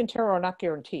 astrology and tarot are not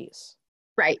guarantees.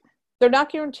 Right. They're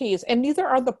not guarantees, and neither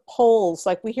are the polls.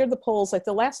 Like we hear the polls, like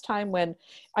the last time when,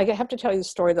 I have to tell you the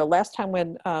story, the last time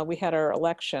when we had our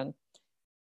election,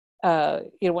 when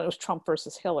it was Trump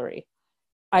versus Hillary,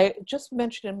 I just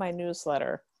mentioned in my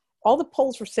newsletter, all the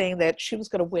polls were saying that she was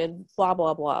going to win, blah,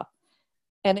 blah, blah.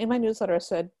 And in my newsletter, I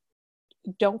said,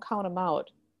 don't count him out.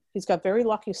 He's got very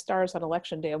lucky stars on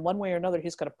election day, and one way or another,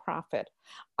 he's going to profit.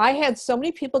 I had so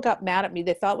many people got mad at me.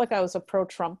 They thought like I was a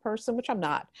pro-Trump person, which I'm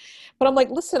not. But I'm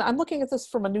like, listen, I'm looking at this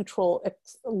from a neutral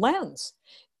lens.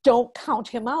 Don't count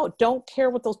him out. Don't care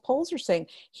what those polls are saying.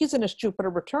 He's in his Jupiter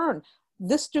return.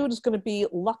 This dude is going to be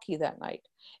lucky that night.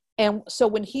 And so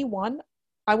when he won,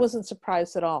 I wasn't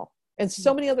surprised at all. And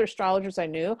so many other astrologers I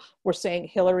knew were saying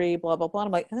Hillary, blah, blah, blah.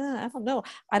 I'm like, I don't know.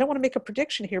 I don't want to make a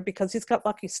prediction here because he's got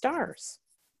lucky stars.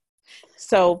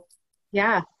 So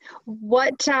yeah.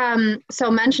 What,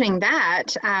 so mentioning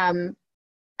that,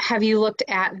 have you looked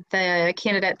at the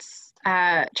candidates'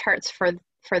 charts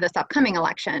for this upcoming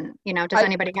election? You know, does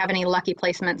anybody have any lucky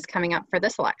placements coming up for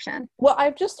this election? Well,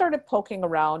 I've just started poking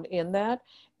around in that.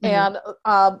 And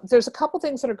there's a couple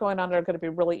things that are going on that are going to be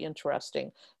really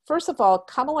interesting. First of all,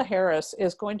 Kamala Harris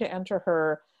is going to enter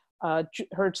her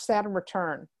Saturn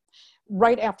return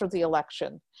right after the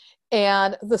election.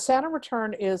 And the Saturn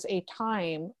return is a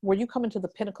time where you come into the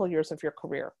pinnacle years of your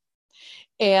career.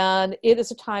 And it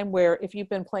is a time where if you've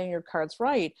been playing your cards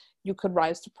right, you could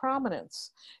rise to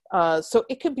prominence. So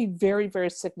it can be very, very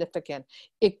significant.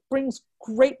 It brings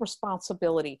great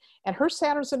responsibility. And her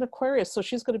Saturn's in Aquarius, so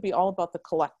she's going to be all about the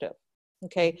collective.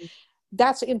 Okay. Mm-hmm.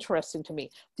 That's interesting to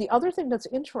me. The other thing that's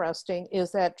interesting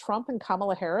is that Trump and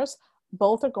Kamala Harris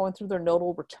both are going through their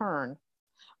nodal return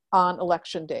on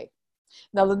election day.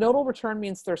 Now, the nodal return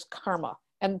means there's karma.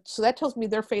 And so that tells me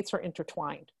their fates are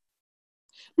intertwined.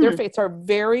 Their fates are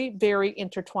very, very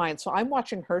intertwined. So I'm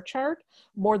watching her chart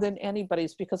more than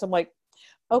anybody's because I'm like,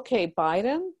 okay,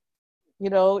 Biden, you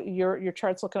know, your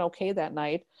chart's looking okay that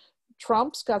night.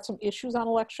 Trump's got some issues on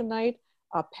election night.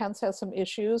 Pence has some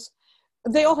issues.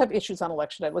 They all have issues on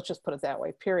election night. Let's just put it that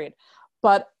way, period.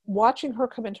 But watching her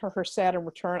come into her Saturn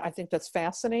return, I think that's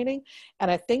fascinating.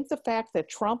 And I think the fact that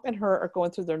Trump and her are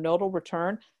going through their nodal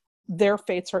return, their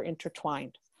fates are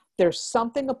intertwined. There's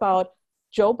something about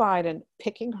Joe Biden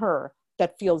picking her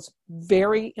that feels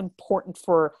very important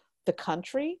for the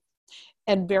country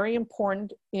and very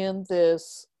important in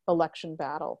this election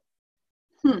battle.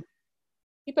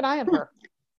 Keep an eye on her.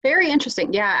 Very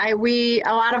interesting. Yeah, a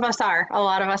lot of us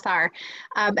are.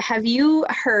 Have you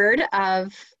heard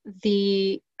of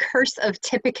the Curse of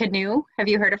Tippecanoe? Have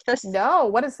you heard of this? No,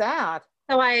 what is that?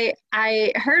 So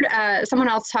I heard someone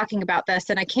else talking about this,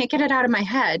 and I can't get it out of my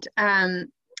head.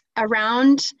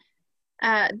 Around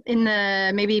in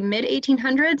the maybe mid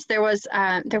 1800s, there was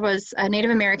a Native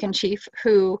American chief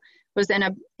who was in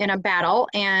a battle,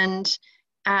 and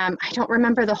I don't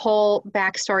remember the whole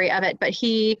backstory of it, but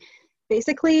he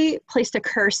basically placed a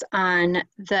curse on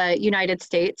the United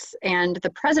States and the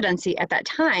presidency at that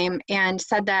time, and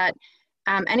said that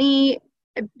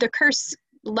the curse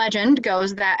legend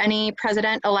goes that any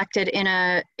president elected in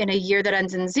a year that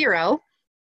ends in 0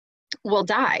 will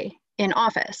die in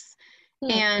office.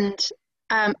 And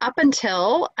up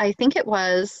until I think it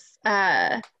was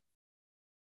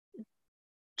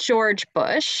George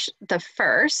Bush the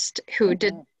first, who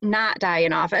did not die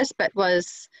in office, but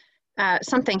was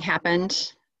something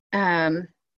happened.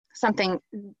 Something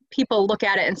people look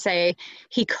at it and say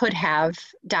he could have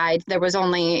died. There was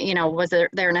only, was there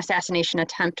an assassination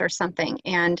attempt or something?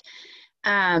 And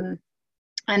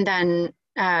then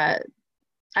I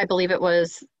believe it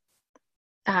was,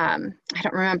 I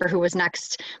don't remember who was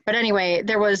next, but anyway,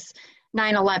 there was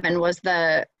 9/11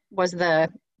 was the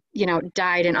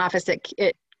died in office.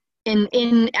 It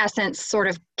in essence sort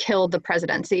of killed the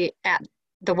presidency at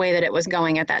the way that it was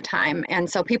going at that time. And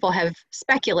so people have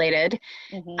speculated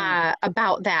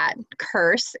about that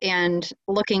curse, and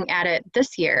looking at it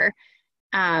this year,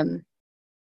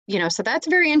 so that's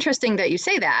very interesting that you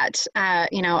say that,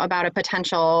 about a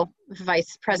potential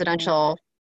vice presidential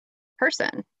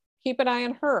person. Keep an eye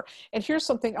on her. And here's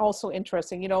something also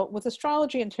interesting. With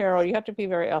astrology and tarot, you have to be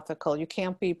very ethical. You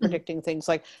can't be predicting things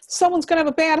like someone's going to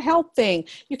have a bad health thing.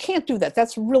 You can't do that.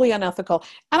 That's really unethical.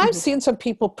 And I've seen some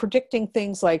people predicting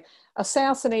things like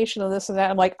assassination and this and that.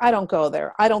 I'm like, I don't go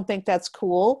there. I don't think that's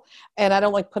cool. And I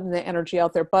don't like putting the energy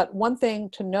out there. But one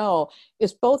thing to know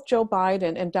is both Joe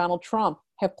Biden and Donald Trump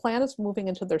have planets moving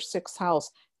into their 6th house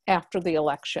after the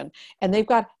election. And they've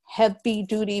got heavy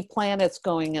duty planets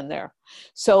going in there.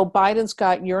 So Biden's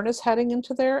got Uranus heading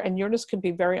into there, and Uranus can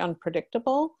be very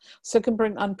unpredictable. So it can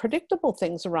bring unpredictable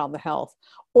things around the health.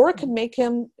 Or it can make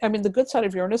him, the good side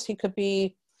of Uranus, he could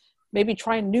be maybe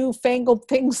trying newfangled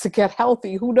things to get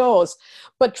healthy. Who knows?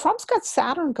 But Trump's got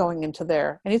Saturn going into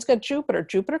there, and he's got Jupiter.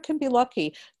 Jupiter can be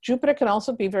lucky. Jupiter can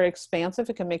also be very expansive.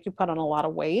 It can make you put on a lot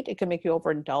of weight. It can make you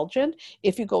overindulgent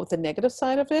if you go with the negative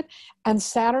side of it. And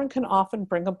Saturn can often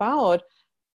bring about,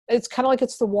 it's kind of like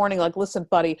it's the warning, like, listen,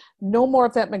 buddy, no more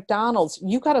of that McDonald's.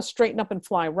 You got to straighten up and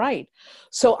fly right.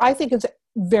 So I think it's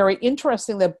very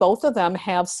interesting that both of them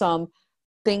have some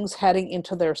things heading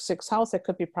into their 6th house that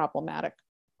could be problematic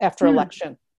after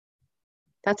election.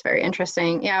 That's very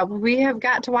interesting. Yeah, we have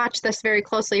got to watch this very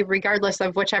closely, regardless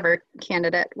of whichever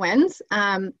candidate wins.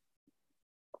 A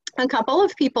couple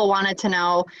of people wanted to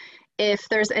know if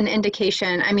there's an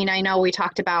indication. I know we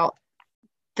talked about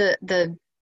the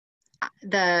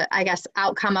I guess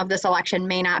outcome of this election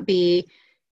may not be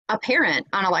apparent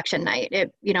on election night.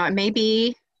 It may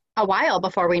be a while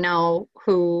before we know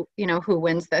who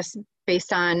wins this,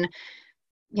 based on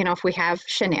if we have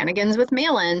shenanigans with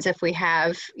mail-ins, if we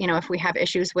have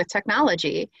issues with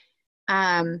technology.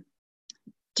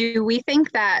 Do we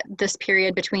think that this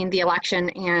period between the election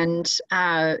and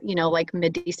like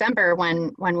mid-December,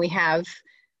 when we have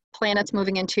planets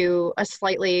moving into a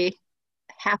slightly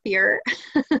happier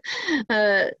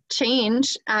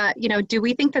change, do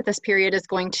we think that this period is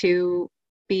going to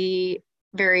be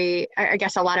very, I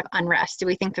guess, a lot of unrest? Do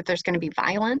we think that there's going to be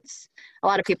violence? A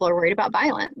lot of people are worried about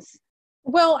violence.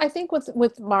 Well, I think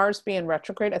with Mars being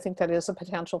retrograde, I think that is a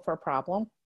potential for a problem.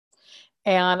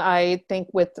 And I think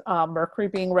with Mercury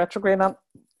being retrograde on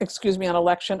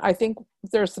election, I think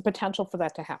there's the potential for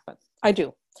that to happen. I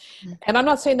do. Mm-hmm. And I'm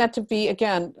not saying that to be,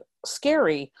 again,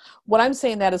 scary. What I'm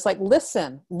saying that is like,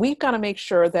 listen, we've got to make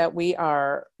sure that we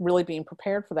are really being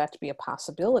prepared for that to be a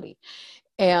possibility.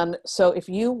 And so if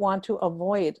you want to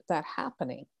avoid that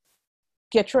happening,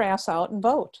 get your ass out and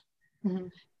vote. Mm-hmm.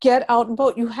 Get out and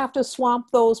vote. You have to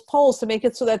swamp those polls to make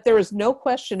it so that there is no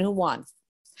question who won.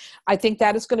 I think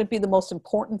that is going to be the most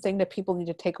important thing that people need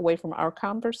to take away from our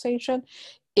conversation.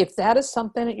 If that is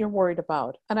something that you're worried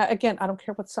about, and I don't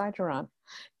care what side you're on,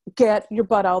 get your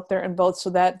butt out there and vote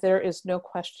so that there is no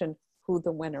question who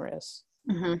the winner is.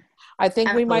 Mm-hmm. I think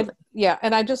Absolutely.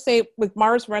 And I just say with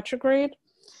Mars retrograde,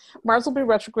 Mars will be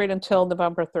retrograde until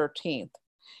November 13th.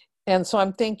 And so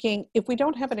I'm thinking, if we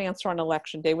don't have an answer on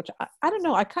election day, which I don't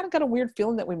know, I kind of got a weird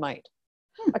feeling that we might.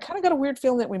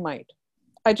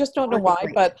 I just don't know why,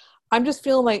 but I'm just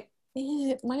feeling like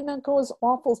it might not go as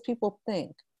awful as people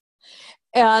think.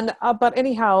 And but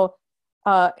anyhow,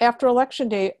 after election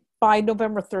day, by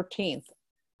November 13th,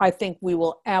 I think we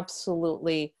will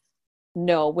absolutely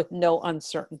know with no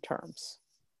uncertain terms.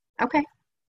 Okay.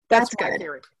 That's my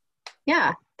theory.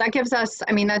 Yeah, that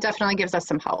definitely gives us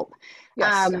some hope.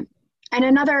 Yes. And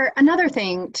another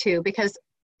thing too, because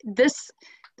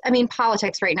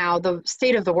politics right now, the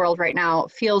state of the world right now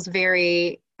feels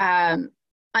very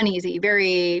uneasy,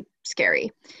 very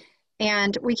scary.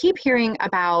 And we keep hearing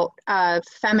about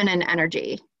feminine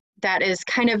energy that is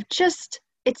kind of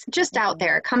it's just out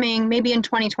there coming maybe in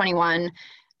 2021,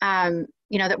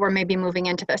 that we're maybe moving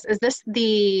into this. Is this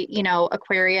the,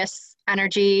 Aquarius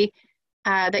energy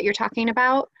that you're talking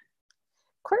about?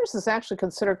 Aquarius is actually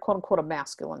considered, quote unquote, a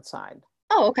masculine side.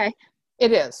 Oh, okay.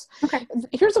 It is. Okay.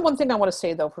 Here's the one thing I want to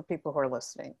say, though, for people who are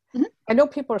listening. Mm-hmm. I know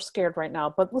people are scared right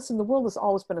now, but listen, the world has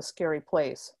always been a scary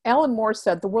place. Alan Moore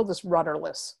said the world is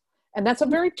rudderless. And that's a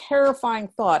very terrifying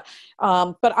thought.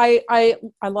 But I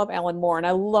love Alan Moore, and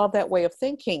I love that way of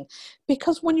thinking.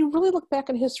 Because when you really look back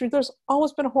in history, there's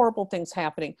always been horrible things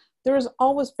happening. There has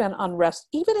always been unrest.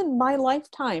 Even in my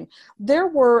lifetime,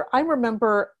 I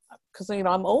remember, because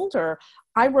I'm older,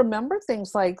 I remember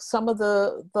things like some of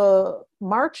the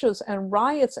marches and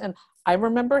riots, and I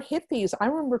remember hippies. I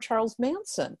remember Charles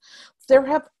Manson. There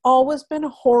have always been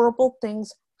horrible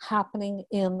things happening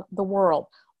in the world.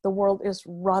 The world is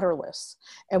rudderless.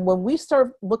 And when we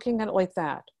start looking at it like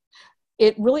that,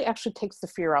 it really actually takes the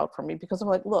fear out from me, because I'm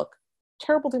like, look,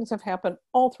 terrible things have happened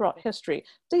all throughout history.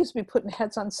 They used to be putting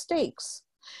heads on stakes.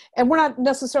 And we're not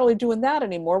necessarily doing that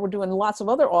anymore. We're doing lots of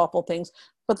other awful things,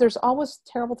 but there's always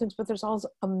terrible things, but there's always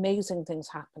amazing things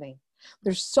happening.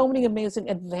 There's so many amazing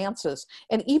advances.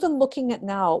 And even looking at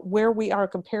now where we are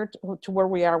compared to where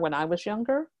we are when I was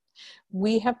younger,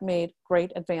 we have made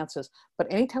great advances. But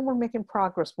anytime we're making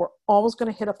progress, we're always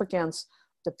going to hit up against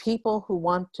the people who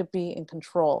want to be in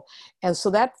control. And so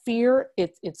that fear,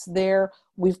 it's there.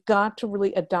 We've got to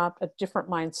really adopt a different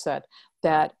mindset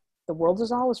that the world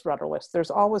is always rudderless.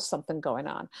 There's always something going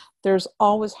on. There's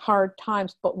always hard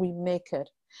times, but we make it,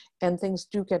 and things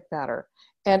do get better.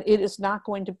 And it is not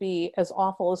going to be as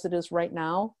awful as it is right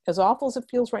now, as awful as it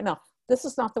feels right now. This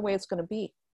is not the way it's going to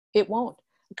be. It won't.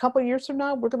 A couple of years from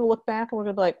now, we're going to look back and we're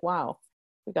going to be like, wow,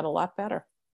 we got a lot better.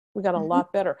 We got a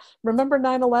lot better. Remember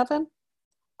 9/11?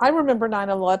 I remember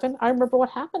 9/11. I remember what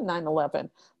happened 9/11.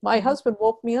 My husband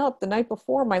woke me up the night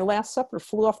before. My last supper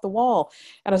flew off the wall.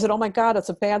 And I said, oh my God, it's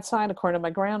a bad sign according to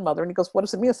my grandmother. And he goes, what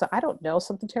does it mean? I said, I don't know.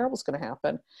 Something terrible is going to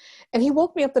happen. And he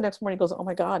woke me up the next morning. He goes, oh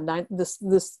my God,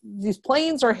 these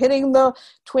planes are hitting the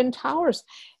Twin Towers.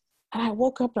 And I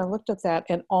woke up and I looked at that,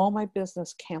 and all my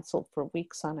business canceled for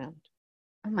weeks on end.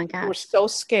 Oh my God. They were so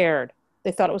scared.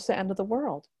 They thought it was the end of the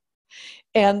world.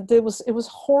 And it was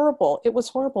horrible. It was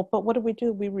horrible. But what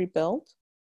do? We rebuilt.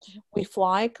 We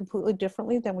fly completely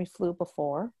differently than we flew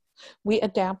before. We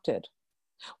adapted.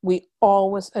 We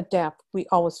always adapt. We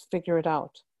always figure it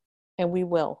out. And we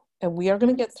will. and we are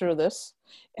going to get through this,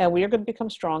 and we are going to become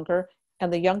stronger.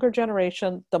 And the younger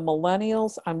generation, the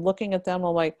millennials, I'm looking at them,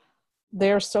 I'm like,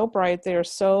 they're so bright, they are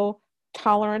so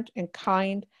tolerant and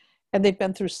kind, and they've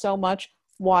been through so much.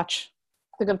 Watch,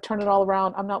 they're going to turn it all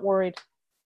around. I'm not worried.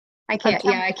 I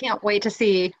can't wait to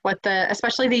see what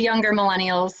especially the younger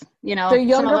millennials, the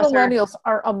younger millennials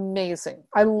are amazing.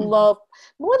 I love,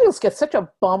 millennials get such a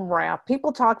bum rap.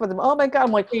 People talk about them. Oh my God.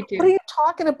 I'm like, what are you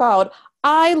talking about?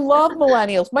 I love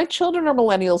millennials. My children are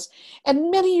millennials. And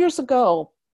many years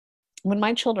ago, when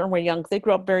my children were young, they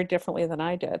grew up very differently than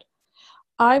I did.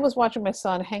 I was watching my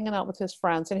son hanging out with his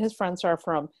friends, and his friends are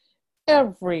from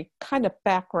every kind of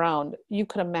background you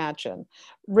could imagine,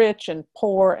 rich and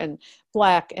poor and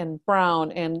black and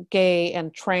brown and gay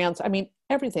and trans. I mean,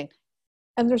 everything.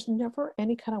 And there's never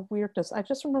any kind of weirdness. I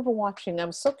just remember watching, I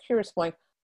was so curious, like,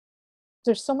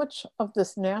 there's so much of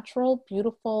this natural,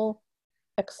 beautiful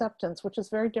acceptance, which is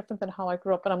very different than how I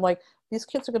grew up. And I'm like, these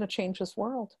kids are going to change this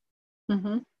world.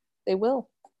 Mm-hmm. They will.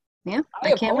 Yeah,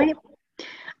 I can't wait.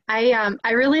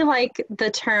 I really like the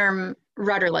term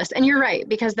rudderless, and you're right,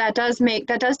 because that does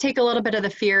take a little bit of the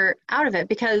fear out of it,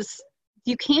 because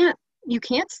you can't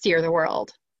steer the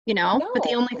world, No. but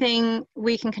the only thing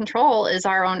we can control is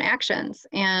our own actions.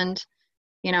 And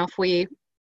if we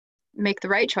make the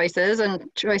right choices, and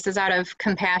choices out of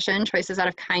compassion, choices out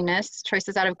of kindness,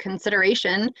 choices out of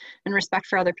consideration and respect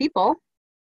for other people,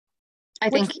 I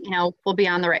think we'll be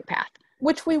on the right path.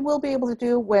 Which we will be able to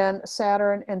do when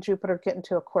Saturn and Jupiter get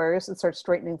into Aquarius and start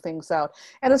straightening things out.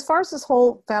 And as far as this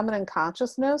whole feminine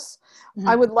consciousness,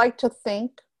 I would like to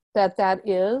think that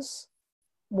is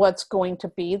what's going to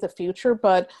be the future.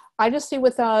 But I just see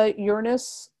with Jupiter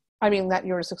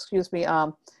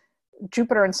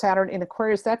and Saturn in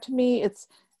Aquarius, that to me, it's,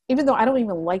 even though I don't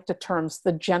even like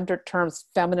the gender terms,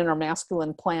 feminine or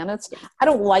masculine planets, I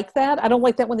don't like that. I don't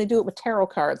like that when they do it with tarot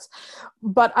cards.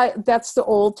 But that's the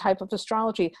old type of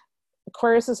astrology.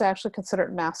 Aquarius is actually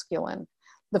considered masculine.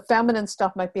 The feminine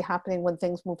stuff might be happening when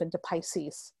things move into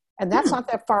Pisces. And that's not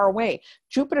that far away.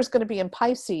 Jupiter's going to be in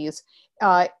Pisces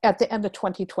at the end of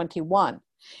 2021.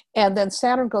 And then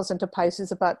Saturn goes into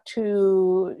Pisces about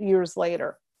 2 years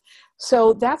later.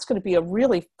 So that's going to be a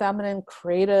really feminine,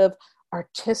 creative,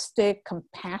 artistic,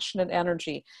 compassionate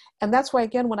energy. And that's why,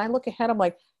 again, when I look ahead, I'm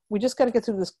like, we just got to get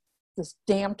through this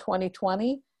damn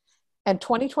 2020. And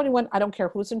 2021, I don't care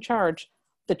who's in charge,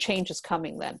 the change is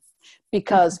coming then.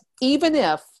 Because even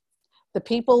if the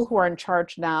people who are in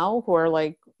charge now, who are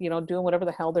like, doing whatever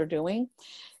the hell they're doing,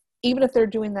 even if they're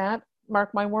doing that,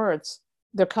 mark my words,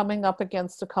 they're coming up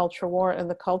against a culture war. And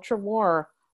the culture war,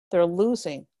 they're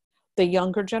losing. The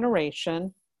younger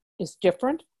generation is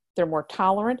different. They're more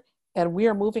tolerant. And we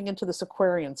are moving into this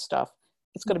Aquarian stuff.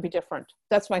 It's going to be different.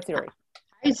 That's my theory.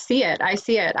 I see it.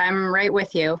 I'm right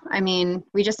with you. I mean,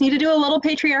 we just need to do a little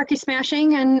patriarchy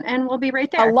smashing and we'll be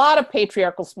right there. A lot of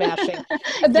patriarchal smashing.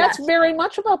 And that's very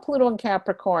much about Pluto and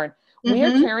Capricorn. We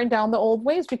are tearing down the old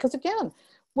ways because, again,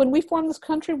 when we formed this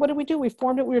country, what did we do? We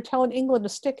formed it. We were telling England to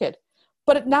stick it.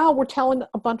 But now we're telling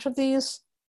a bunch of these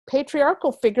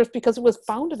patriarchal figures, because it was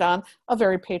founded on a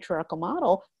very patriarchal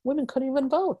model. Women couldn't even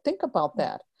vote. Think about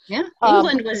that. Yeah.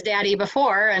 England was daddy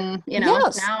before, and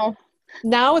yes.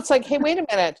 Now it's like, hey, wait a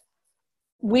minute.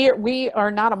 We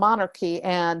are not a monarchy,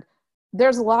 and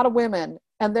there's a lot of women,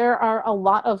 and there are a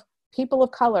lot of people of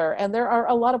color, and there are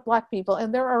a lot of Black people,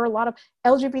 and there are a lot of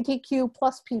LGBTQ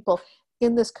plus people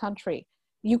in this country.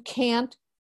 You can't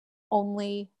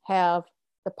only have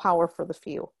the power for the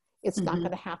few. It's not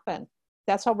going to happen.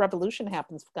 That's how revolution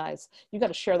happens, guys. You got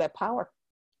to share that power.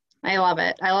 I love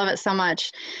it. I love it so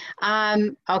much.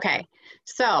 Okay.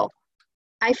 So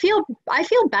I feel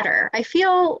better. I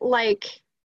feel like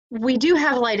we do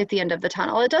have light at the end of the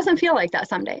tunnel. It doesn't feel like that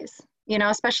some days,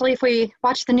 especially if we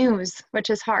watch the news,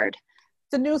 which is hard.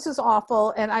 The news is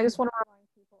awful. And I just want to remind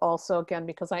people also, again,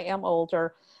 because I am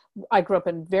older, I grew up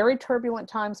in very turbulent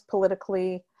times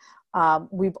politically.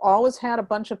 We've always had a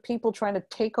bunch of people trying to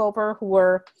take over who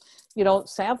were,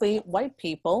 sadly, white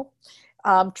people,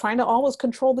 trying to always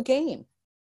control the game.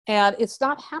 And it's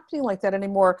not happening like that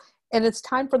anymore. And it's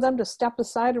time for them to step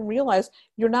aside and realize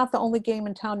you're not the only game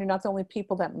in town. You're not the only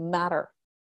people that matter.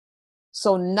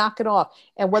 So knock it off.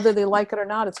 And whether they like it or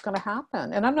not, it's going to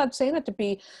happen. And I'm not saying it to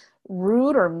be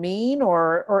rude or mean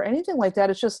or anything like that.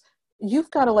 It's just,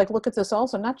 you've got to look at this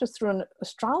also, not just through an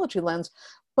astrology lens,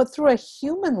 but through a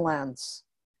human lens.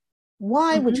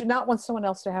 Why would you not want someone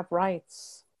else to have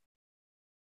rights?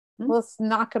 Let's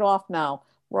knock it off now.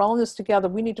 We're all in this together.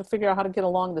 We need to figure out how to get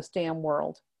along this damn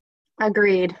world.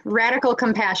 Agreed. Radical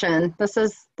compassion. This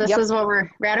is what we're,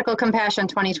 radical compassion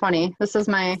 2020. This is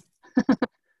my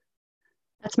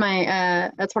That's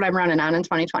what I'm running on in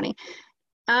 2020.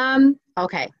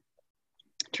 Okay.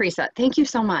 Teresa, thank you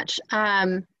so much.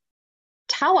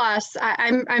 Tell us,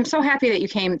 I'm so happy that you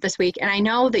came this week, and I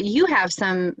know that you have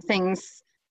some things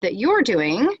that you're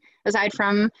doing aside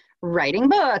from writing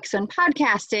books and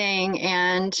podcasting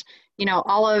and, you know,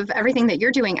 all of everything that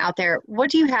you're doing out there. What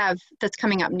do you have that's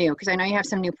coming up new? Because I know you have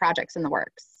some new projects in the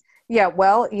works. Yeah,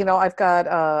 well, you know, I've got,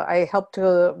 I helped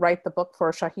to write the book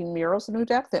for Shaheen Miro's new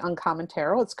deck, The Uncommon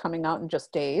Tarot. It's coming out in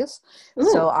just days. Ooh.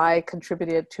 So I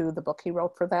contributed to the book he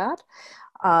wrote for that.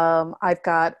 I've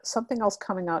got something else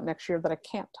coming out next year that I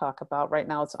can't talk about right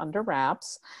now. It's under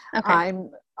wraps. Okay.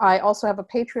 I also have a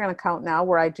Patreon account now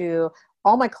where I do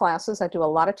all my classes. I do a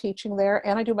lot of teaching there,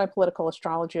 and I do my political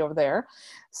astrology over there.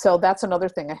 So that's another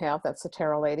thing I have. That's the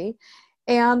Tarot Lady.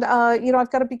 And, you know,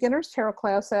 I've got a beginner's tarot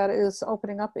class that is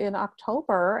opening up in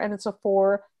October, and it's a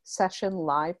 4-session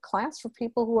live class for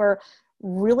people who are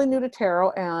really new to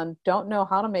tarot and don't know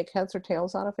how to make heads or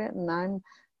tails out of it. And I'm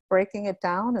breaking it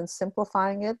down and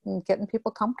simplifying it and getting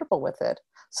people comfortable with it.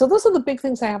 So those are the big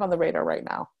things I have on the radar right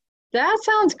now. That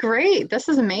sounds great. This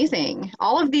is amazing.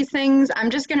 All of these things, I'm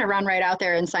just going to run right out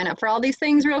there and sign up for all these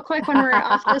things real quick when we're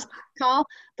off this call.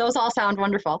 Those all sound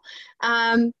wonderful.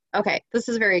 Okay, this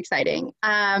is very exciting.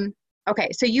 Okay,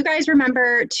 so you guys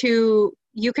remember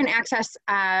you can access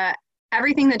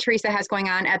everything that Teresa has going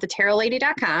on at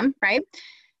thetarotlady.com, right?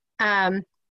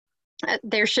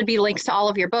 There should be links to all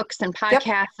of your books and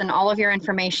podcasts and all of your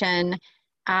information.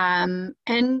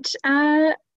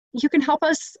 You can help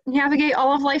us navigate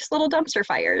all of life's little dumpster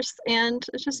fires. And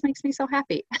it just makes me so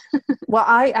happy. Well,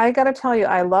 I got to tell you,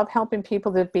 I love helping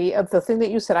people to be, the thing that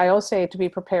you said, I always say to be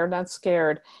prepared, not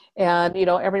scared. And, you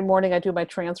know, every morning I do my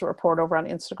transit report over on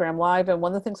Instagram Live. And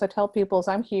one of the things I tell people is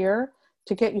I'm here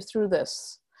to get you through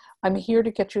this. I'm here to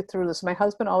get you through this. My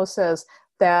husband always says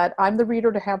that I'm the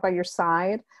reader to have by your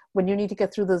side when you need to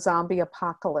get through the zombie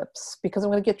apocalypse, because I'm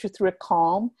going to get you through it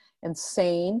calm and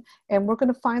sane, and we're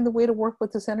going to find the way to work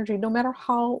with this energy, no matter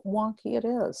how wonky it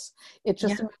is. It's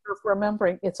just a matter of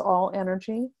remembering it's all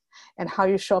energy, and how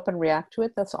you show up and react to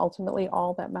it, that's ultimately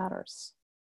all that matters.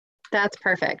 That's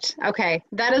perfect. Okay,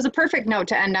 that is a perfect note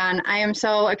to end on. I am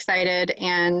so excited,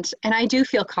 and I do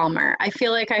feel calmer. I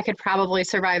feel like I could probably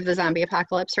survive the zombie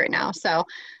apocalypse right now. So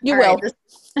you will.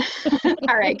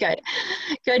 All right, good.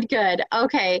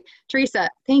 Okay, Teresa,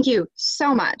 thank you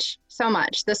so much.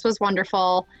 This was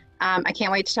wonderful. I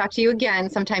can't wait to talk to you again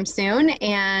sometime soon.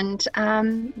 And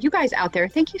you guys out there,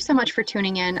 thank you so much for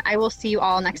tuning in. I will see you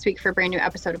all next week for a brand new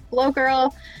episode of Glow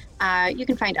Girl. You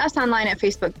can find us online at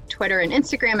Facebook, Twitter, and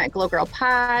Instagram at Glow Girl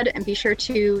Pod. And be sure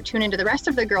to tune into the rest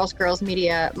of the Girls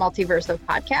Media multiverse of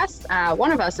podcasts.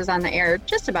 One of us is on the air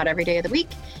just about every day of the week.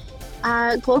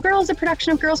 Glow Girl is a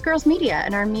production of Girls Media,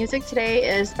 and our music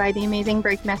today is by the amazing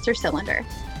Breakmaster Cylinder.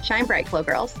 Shine bright, Glow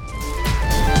Girls.